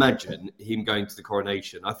cannot imagine him going to the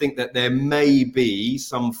coronation. I think that there may be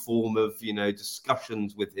some form of,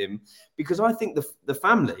 discussions with him, because I think the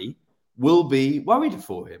family will be worried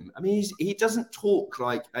for him. I mean, he doesn't talk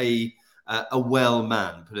like a well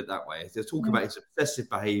man, put it that way. They're talking about his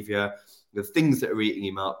obsessive behaviour, the things that are eating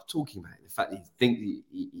him up, talking about the fact that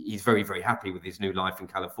he's very, very happy with his new life in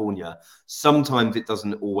California. Sometimes it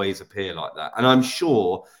doesn't always appear like that. And I'm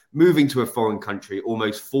sure moving to a foreign country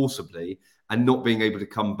almost forcibly and not being able to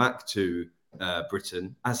come back to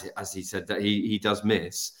Britain, as he said that he does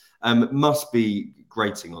miss, must be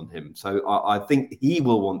grating on him. So I think he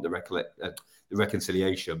will want the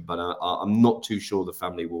reconciliation, but I'm not too sure the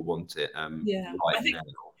family will want it. I think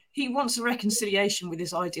he wants a reconciliation with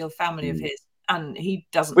this ideal family of his, and he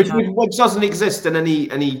doesn't. Which doesn't exist in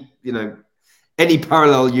any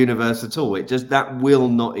parallel universe at all. It just that will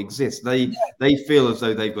not exist. They feel as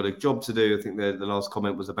though they've got a job to do. I think the last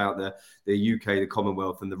comment was about the UK, the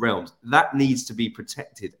Commonwealth, and the realms. That needs to be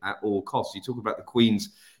protected at all costs. You talk about the Queen's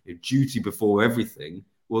duty before everything.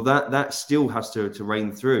 Well, that still has to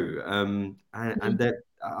reign through, and that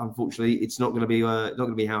unfortunately it's not going to be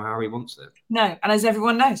how Harry wants it. No, and as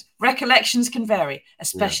everyone knows, recollections can vary,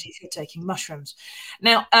 especially if you're taking mushrooms.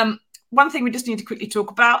 Now, one thing we just need to quickly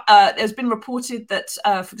talk about, there's been reported that,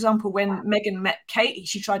 for example, when Meghan met Kate,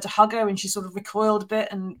 she tried to hug her and she sort of recoiled a bit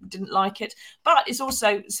and didn't like it. But it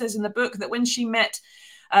says in the book that when she met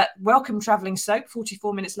welcome travelling soap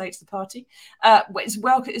 44 minutes late to the party,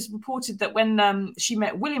 it's reported that when she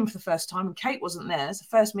met William for the first time and Kate wasn't there, it's the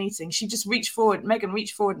first meeting, she just Meghan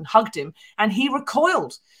reached forward and hugged him, and he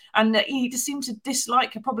recoiled, and he just seemed to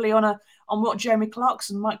dislike her, probably on what Jeremy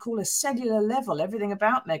Clarkson might call a cellular level. Everything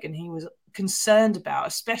about Meghan he was concerned about,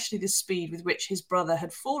 especially the speed with which his brother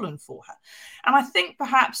had fallen for her. And I think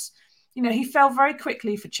perhaps, he fell very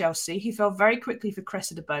quickly for Chelsea. He fell very quickly for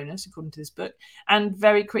Cressida Bonus, according to this book, and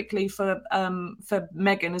very quickly for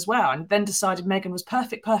Meghan as well, and then decided Meghan was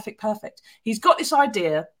perfect. He's got this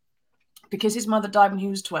idea, because his mother died when he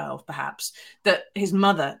was 12, perhaps, that his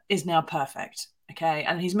mother is now perfect, okay?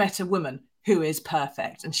 And he's met a woman who is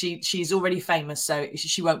perfect, and she's already famous, so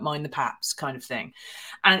she won't mind the paps, kind of thing.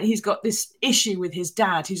 And he's got this issue with his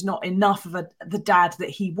dad, who's not enough of the dad that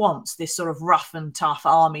he wants, this sort of rough and tough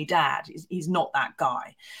army dad. He's not that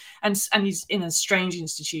guy, and he's in a strange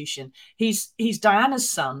institution. He's Diana's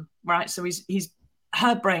son, right? So he's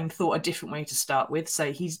her brain thought a different way to start with,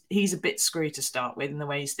 so he's a bit screwy to start with in the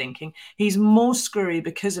way he's thinking. He's more screwy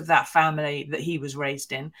because of that family that he was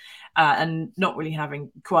raised in, and not really having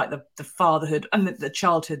quite the fatherhood and the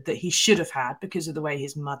childhood that he should have had because of the way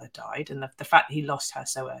his mother died and the fact that he lost her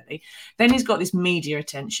so early. Then he's got this media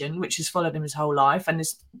attention, which has followed him his whole life, and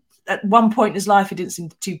at one point in his life he didn't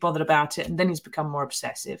seem too bothered about it, and then he's become more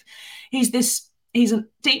obsessive. He's a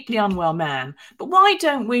deeply unwell man. But why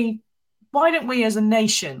don't we as a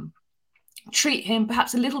nation treat him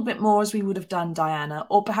perhaps a little bit more as we would have done Diana,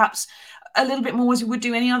 or perhaps a little bit more as we would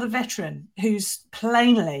do any other veteran who's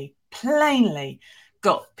plainly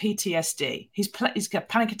got PTSD. He's got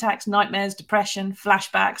panic attacks, nightmares, depression,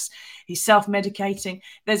 flashbacks. He's self-medicating.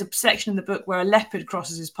 There's a section in the book where a leopard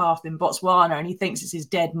crosses his path in Botswana and he thinks it's his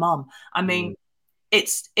dead mum. I mean,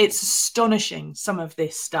 it's astonishing, some of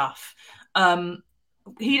this stuff.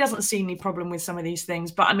 He doesn't see any problem with some of these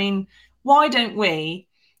things, but I mean, why don't we,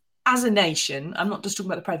 as a nation, I'm not just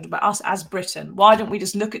talking about the president, but us as Britain, why don't we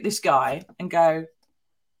just look at this guy and go,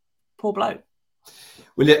 poor bloke?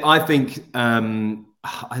 Well, I think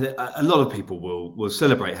a lot of people will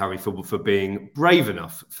celebrate Harry for being brave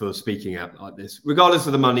enough for speaking out like this, regardless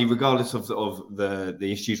of the money, regardless of the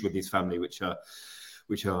issues with his family, which are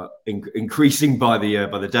increasing by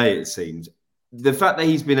the day, it seems. The fact that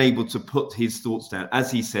he's been able to put his thoughts down, as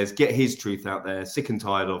he says, get his truth out there, sick and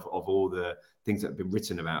tired of all the things that have been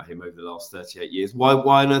written about him over the last 38 years. Why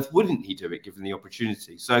on earth wouldn't he do it, given the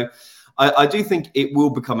opportunity? So I do think it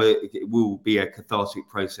will be a cathartic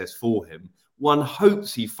process for him. One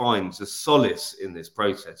hopes he finds a solace in this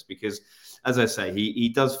process, because, as I say, he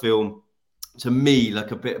does feel, to me,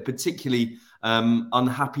 like a particularly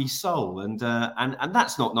unhappy soul, and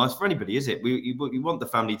that's not nice for anybody, is it? We want the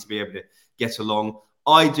family to be able to get along.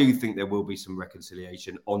 I do think there will be some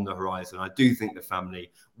reconciliation on the horizon. I do think the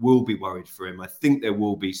family will be worried for him. I think there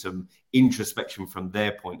will be some introspection from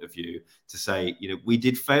their point of view to say, we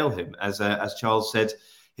did fail him. As Charles said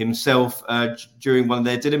himself during one of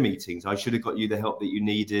their dinner meetings, I should have got you the help that you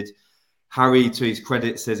needed. Harry, to his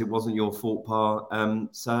credit, says it wasn't your fault, Pa.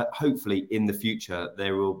 So hopefully, in the future,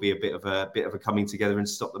 there will be a bit of a coming together and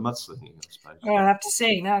stop the mudslinging, I suppose. Well, I'll have to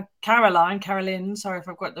see. Now, Carolyn, sorry if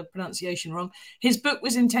I've got the pronunciation wrong. His book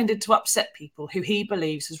was intended to upset people who he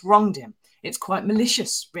believes has wronged him. It's quite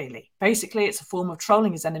malicious, really. Basically, it's a form of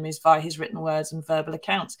trolling his enemies via his written words and verbal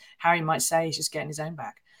accounts. Harry might say he's just getting his own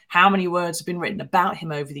back. How many words have been written about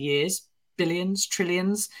him over the years? Billions,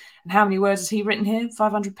 trillions. And how many words has he written here?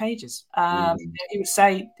 500 pages. He would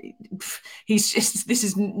say this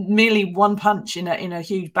is merely one punch in a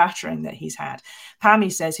huge battering that he's had.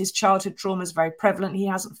 Pammy says his childhood trauma is very prevalent. He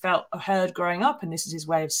hasn't felt heard growing up, and this is his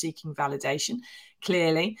way of seeking validation,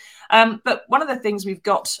 clearly. But one of the things we've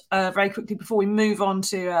got very quickly before we move on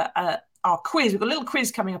to our quiz, we've got a little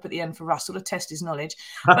quiz coming up at the end for Russell to test his knowledge.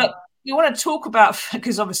 But we want to talk about,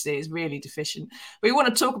 because obviously it's really deficient, we want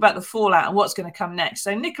to talk about the fallout and what's going to come next.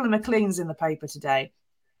 So Nicola McLean's in the paper today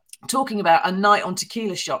talking about a night on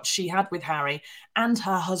tequila shots she had with Harry and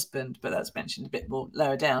her husband, but that's mentioned a bit more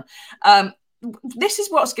lower down. This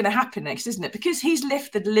is what's going to happen next, isn't it? Because he's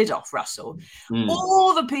lifted the lid off, Russell.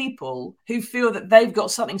 All the people who feel that they've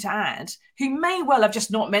got something to add, who may well have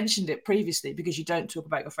just not mentioned it previously because you don't talk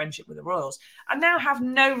about your friendship with the royals, and now have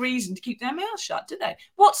no reason to keep their mouths shut, do they?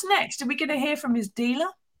 What's next? Are we going to hear from his dealer?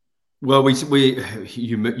 Well,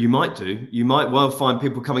 you might do. You might well find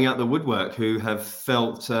people coming out of the woodwork who have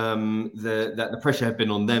felt that the pressure had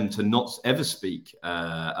been on them to not ever speak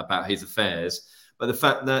about his affairs. But the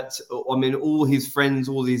fact that, all his friends,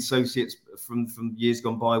 all the associates from years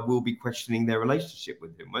gone by will be questioning their relationship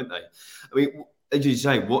with him, won't they? As you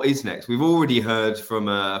say, what is next? We've already heard from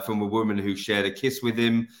a woman who shared a kiss with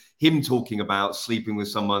him talking about sleeping with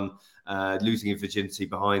someone, losing his virginity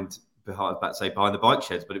behind the bike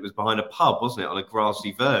sheds, but it was behind a pub, wasn't it, on a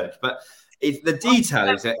grassy verge? But the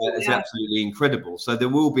detail is absolutely incredible. So there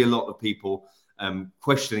will be a lot of people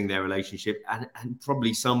questioning their relationship and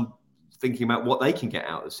probably some thinking about what they can get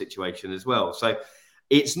out of the situation as well. So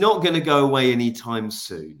it's not going to go away anytime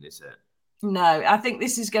soon, is it? No, I think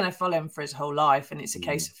this is going to follow him for his whole life. And it's a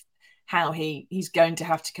case of how he's going to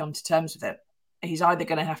have to come to terms with it. He's either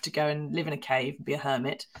going to have to go and live in a cave and be a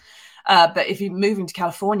hermit. But if he's moving to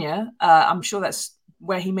California, I'm sure that's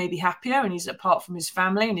where he may be happier, and he's apart from his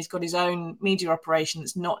family, and he's got his own media operation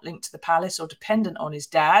that's not linked to the palace or dependent on his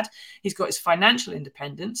dad. He's got his financial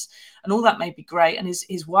independence, and all that may be great. And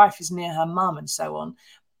his wife is near her mum and so on.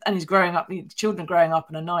 And he's growing up, the children growing up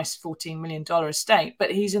in a nice $14 million estate, but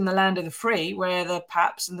he's in the land of the free, where the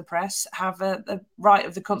paps and the press have the right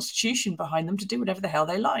of the constitution behind them to do whatever the hell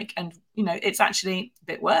they like. And, it's actually a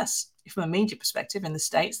bit worse from a media perspective in the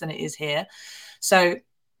States than it is here. So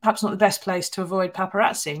perhaps not the best place to avoid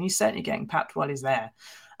paparazzi, and he's certainly getting papped while he's there.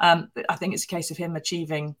 But I think it's a case of him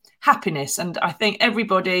achieving happiness. And I think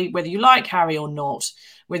everybody, whether you like Harry or not,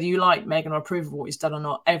 whether you like Meghan or approve of what he's done or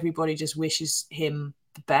not, everybody just wishes him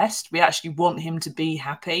the best. We actually want him to be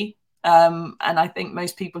happy. And I think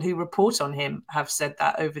most people who report on him have said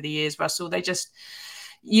that over the years, Russell.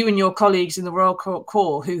 You and your colleagues in the Royal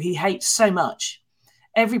Court, who he hates so much,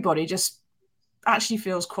 everybody just actually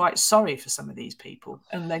feels quite sorry for some of these people,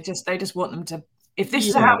 and they just want them to, if this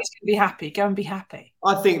is how he's going to be happy, go and be happy.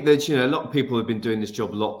 I think that a lot of people have been doing this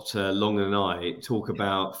job a lot longer than I. Talk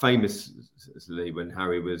about famously when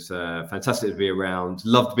Harry was fantastic to be around,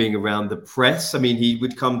 loved being around the press. He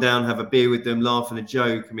would come down, have a beer with them, laugh and a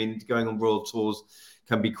joke. Going on royal tours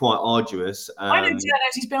can be quite arduous. I don't know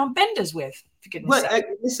he's been on benders with, for goodness sake.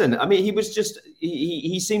 Listen, he was just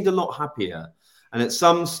he seemed a lot happier. And at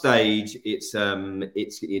some stage,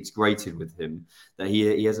 it's grated with him that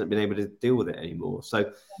he hasn't been able to deal with it anymore.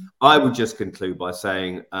 So I would just conclude by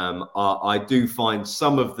saying I do find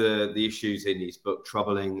some of the issues in his book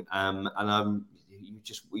troubling, and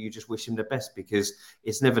you just wish him the best, because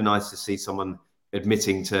it's never nice to see someone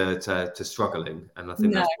admitting to struggling, and I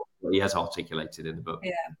think that's what he has articulated in the book.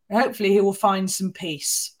 Yeah, hopefully he will find some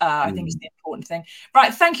peace. I think is the important thing.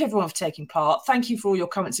 Right, thank you everyone for taking part. Thank you for all your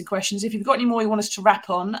comments and questions. If you've got any more you want us to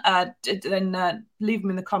wrap on, then leave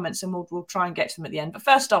them in the comments, and we'll try and get to them at the end. But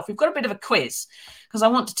first off, we've got a bit of a quiz, because I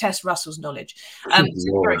want to test Russell's knowledge. It's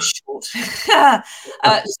very short.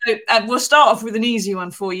 So we'll start off with an easy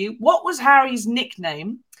one for you. What was Harry's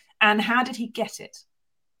nickname, and how did he get it?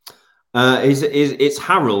 It's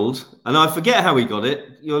Harold, and I forget how he got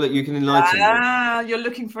it. You can enlighten me.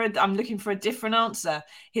 I'm looking for a different answer.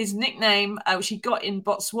 His nickname, which he got in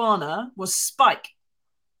Botswana, was Spike.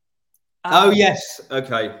 Oh yes,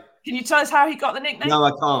 okay. Can you tell us how he got the nickname? No,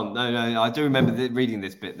 I can't. No. I do remember reading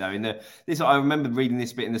this bit though. I remember reading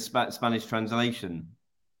this bit in the Spanish translation.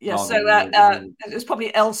 Yeah, so it was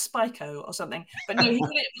probably El Spico or something. But no,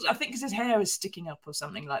 I think because his hair was sticking up or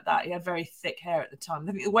something like that. He had very thick hair at the time.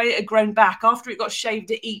 I think the way it had grown back after it got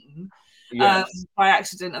shaved at Eton by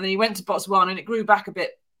accident, and then he went to Botswana and it grew back a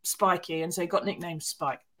bit spiky, and so he got nicknamed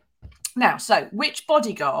Spike. Now, so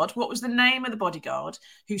what was the name of the bodyguard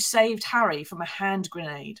who saved Harry from a hand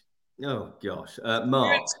grenade? Oh, gosh.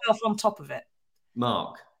 Mark. On top of it.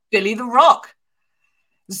 Mark. Billy the Rock.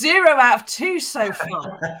 0 out of 2 so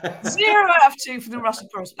far. 0 out of 2 from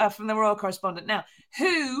the Royal Correspondent. Now,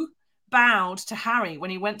 who bowed to Harry when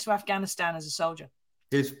he went to Afghanistan as a soldier?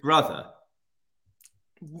 His brother.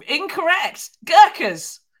 Incorrect.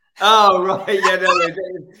 Gurkhas. Oh right, yeah, no.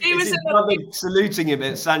 He was his brother saluting him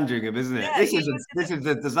at Sandringham, isn't it? Yeah, this is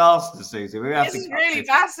a disaster, Susie. This is really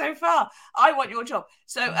bad so far. I want your job.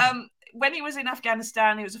 So, when he was in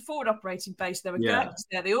Afghanistan, he was a forward operating base. There were Gurkhas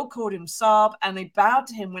there. They all called him Saab, and they bowed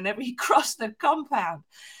to him whenever he crossed the compound.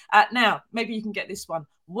 Now, maybe you can get this one.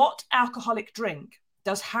 What alcoholic drink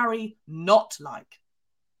does Harry not like?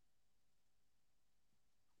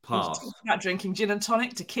 Pass. About drinking gin and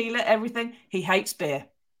tonic, tequila, everything. He hates beer.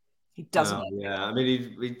 He doesn't. Oh, yeah, I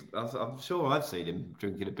mean, I'm sure I've seen him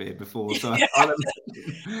drinking a beer before, so I don't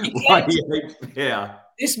know why he hates beer.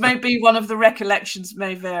 This may be one of the recollections,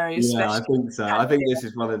 may vary. Yeah, I think so. I think this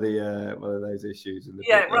is one of those issues.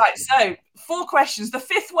 Right. So 4 questions. The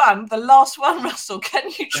 5th one, the last one, Russell. Can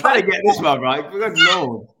you try to get this one right? Good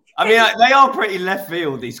Lord. I mean, they are pretty left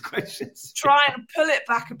field, these questions. Try and pull it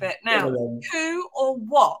back a bit. Now, who or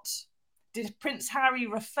what did Prince Harry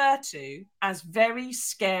refer to as very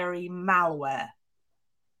scary malware?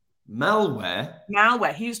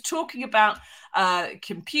 Malware? He was talking about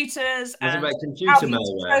computers and about computer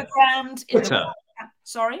malware. Programmed Twitter.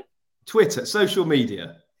 Sorry? Twitter, social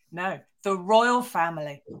media. No, the royal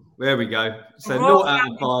family. There we go. So 0 out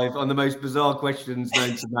of 5 on the most bizarre questions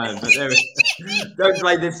known to man. But don't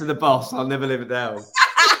play this to the boss. I'll never live it down.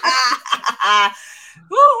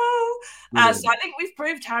 So I think we've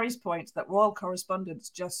proved Harry's point that royal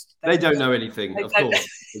correspondents they don't know anything, of course.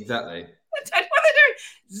 Exactly. I don't know what they're doing.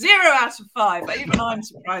 0 out of 5. Even I'm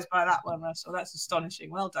surprised by that one, Russell. That's astonishing.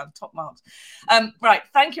 Well done. Top marks. Right.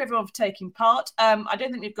 Thank you, everyone, for taking part. I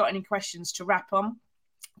don't think we've got any questions to wrap on.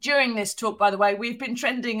 During this talk, by the way, we've been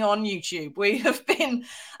trending on YouTube. We have been,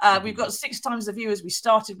 we've got 6 times the viewers we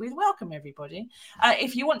started with. Welcome, everybody.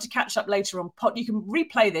 If you want to catch up later on, you can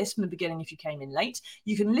replay this from the beginning if you came in late.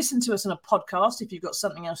 You can listen to us on a podcast if you've got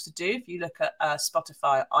something else to do, if you look at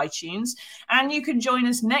Spotify or iTunes. And you can join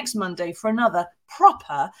us next Monday for another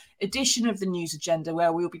proper edition of the News Agenda,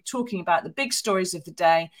 where we'll be talking about the big stories of the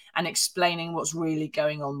day and explaining what's really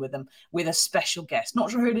going on with them with a special guest.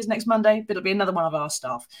 Not sure who it is next Monday, but it'll be another one of our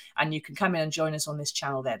staff, and you can come in and join us on this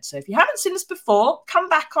channel then. So if you haven't seen us before, come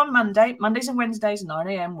back on Mondays and Wednesdays, 9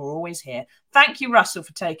 a.m. We're always here. Thank you, Russell,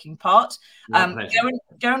 for taking part. Go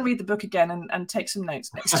and read the book again and take some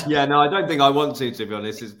notes next time. Yeah, no, I don't think I want to be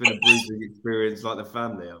honest. It's been a bruising experience like the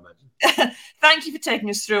family, I imagine. Thank you for taking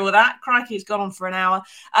us through all that. Crikey, it's gone on for an hour.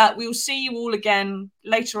 We will see you all again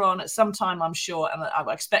later on at some time, I'm sure. And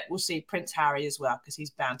I expect we'll see Prince Harry as well, because he's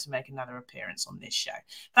bound to make another appearance on this show.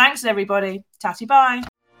 Thanks, everybody. Tatty bye.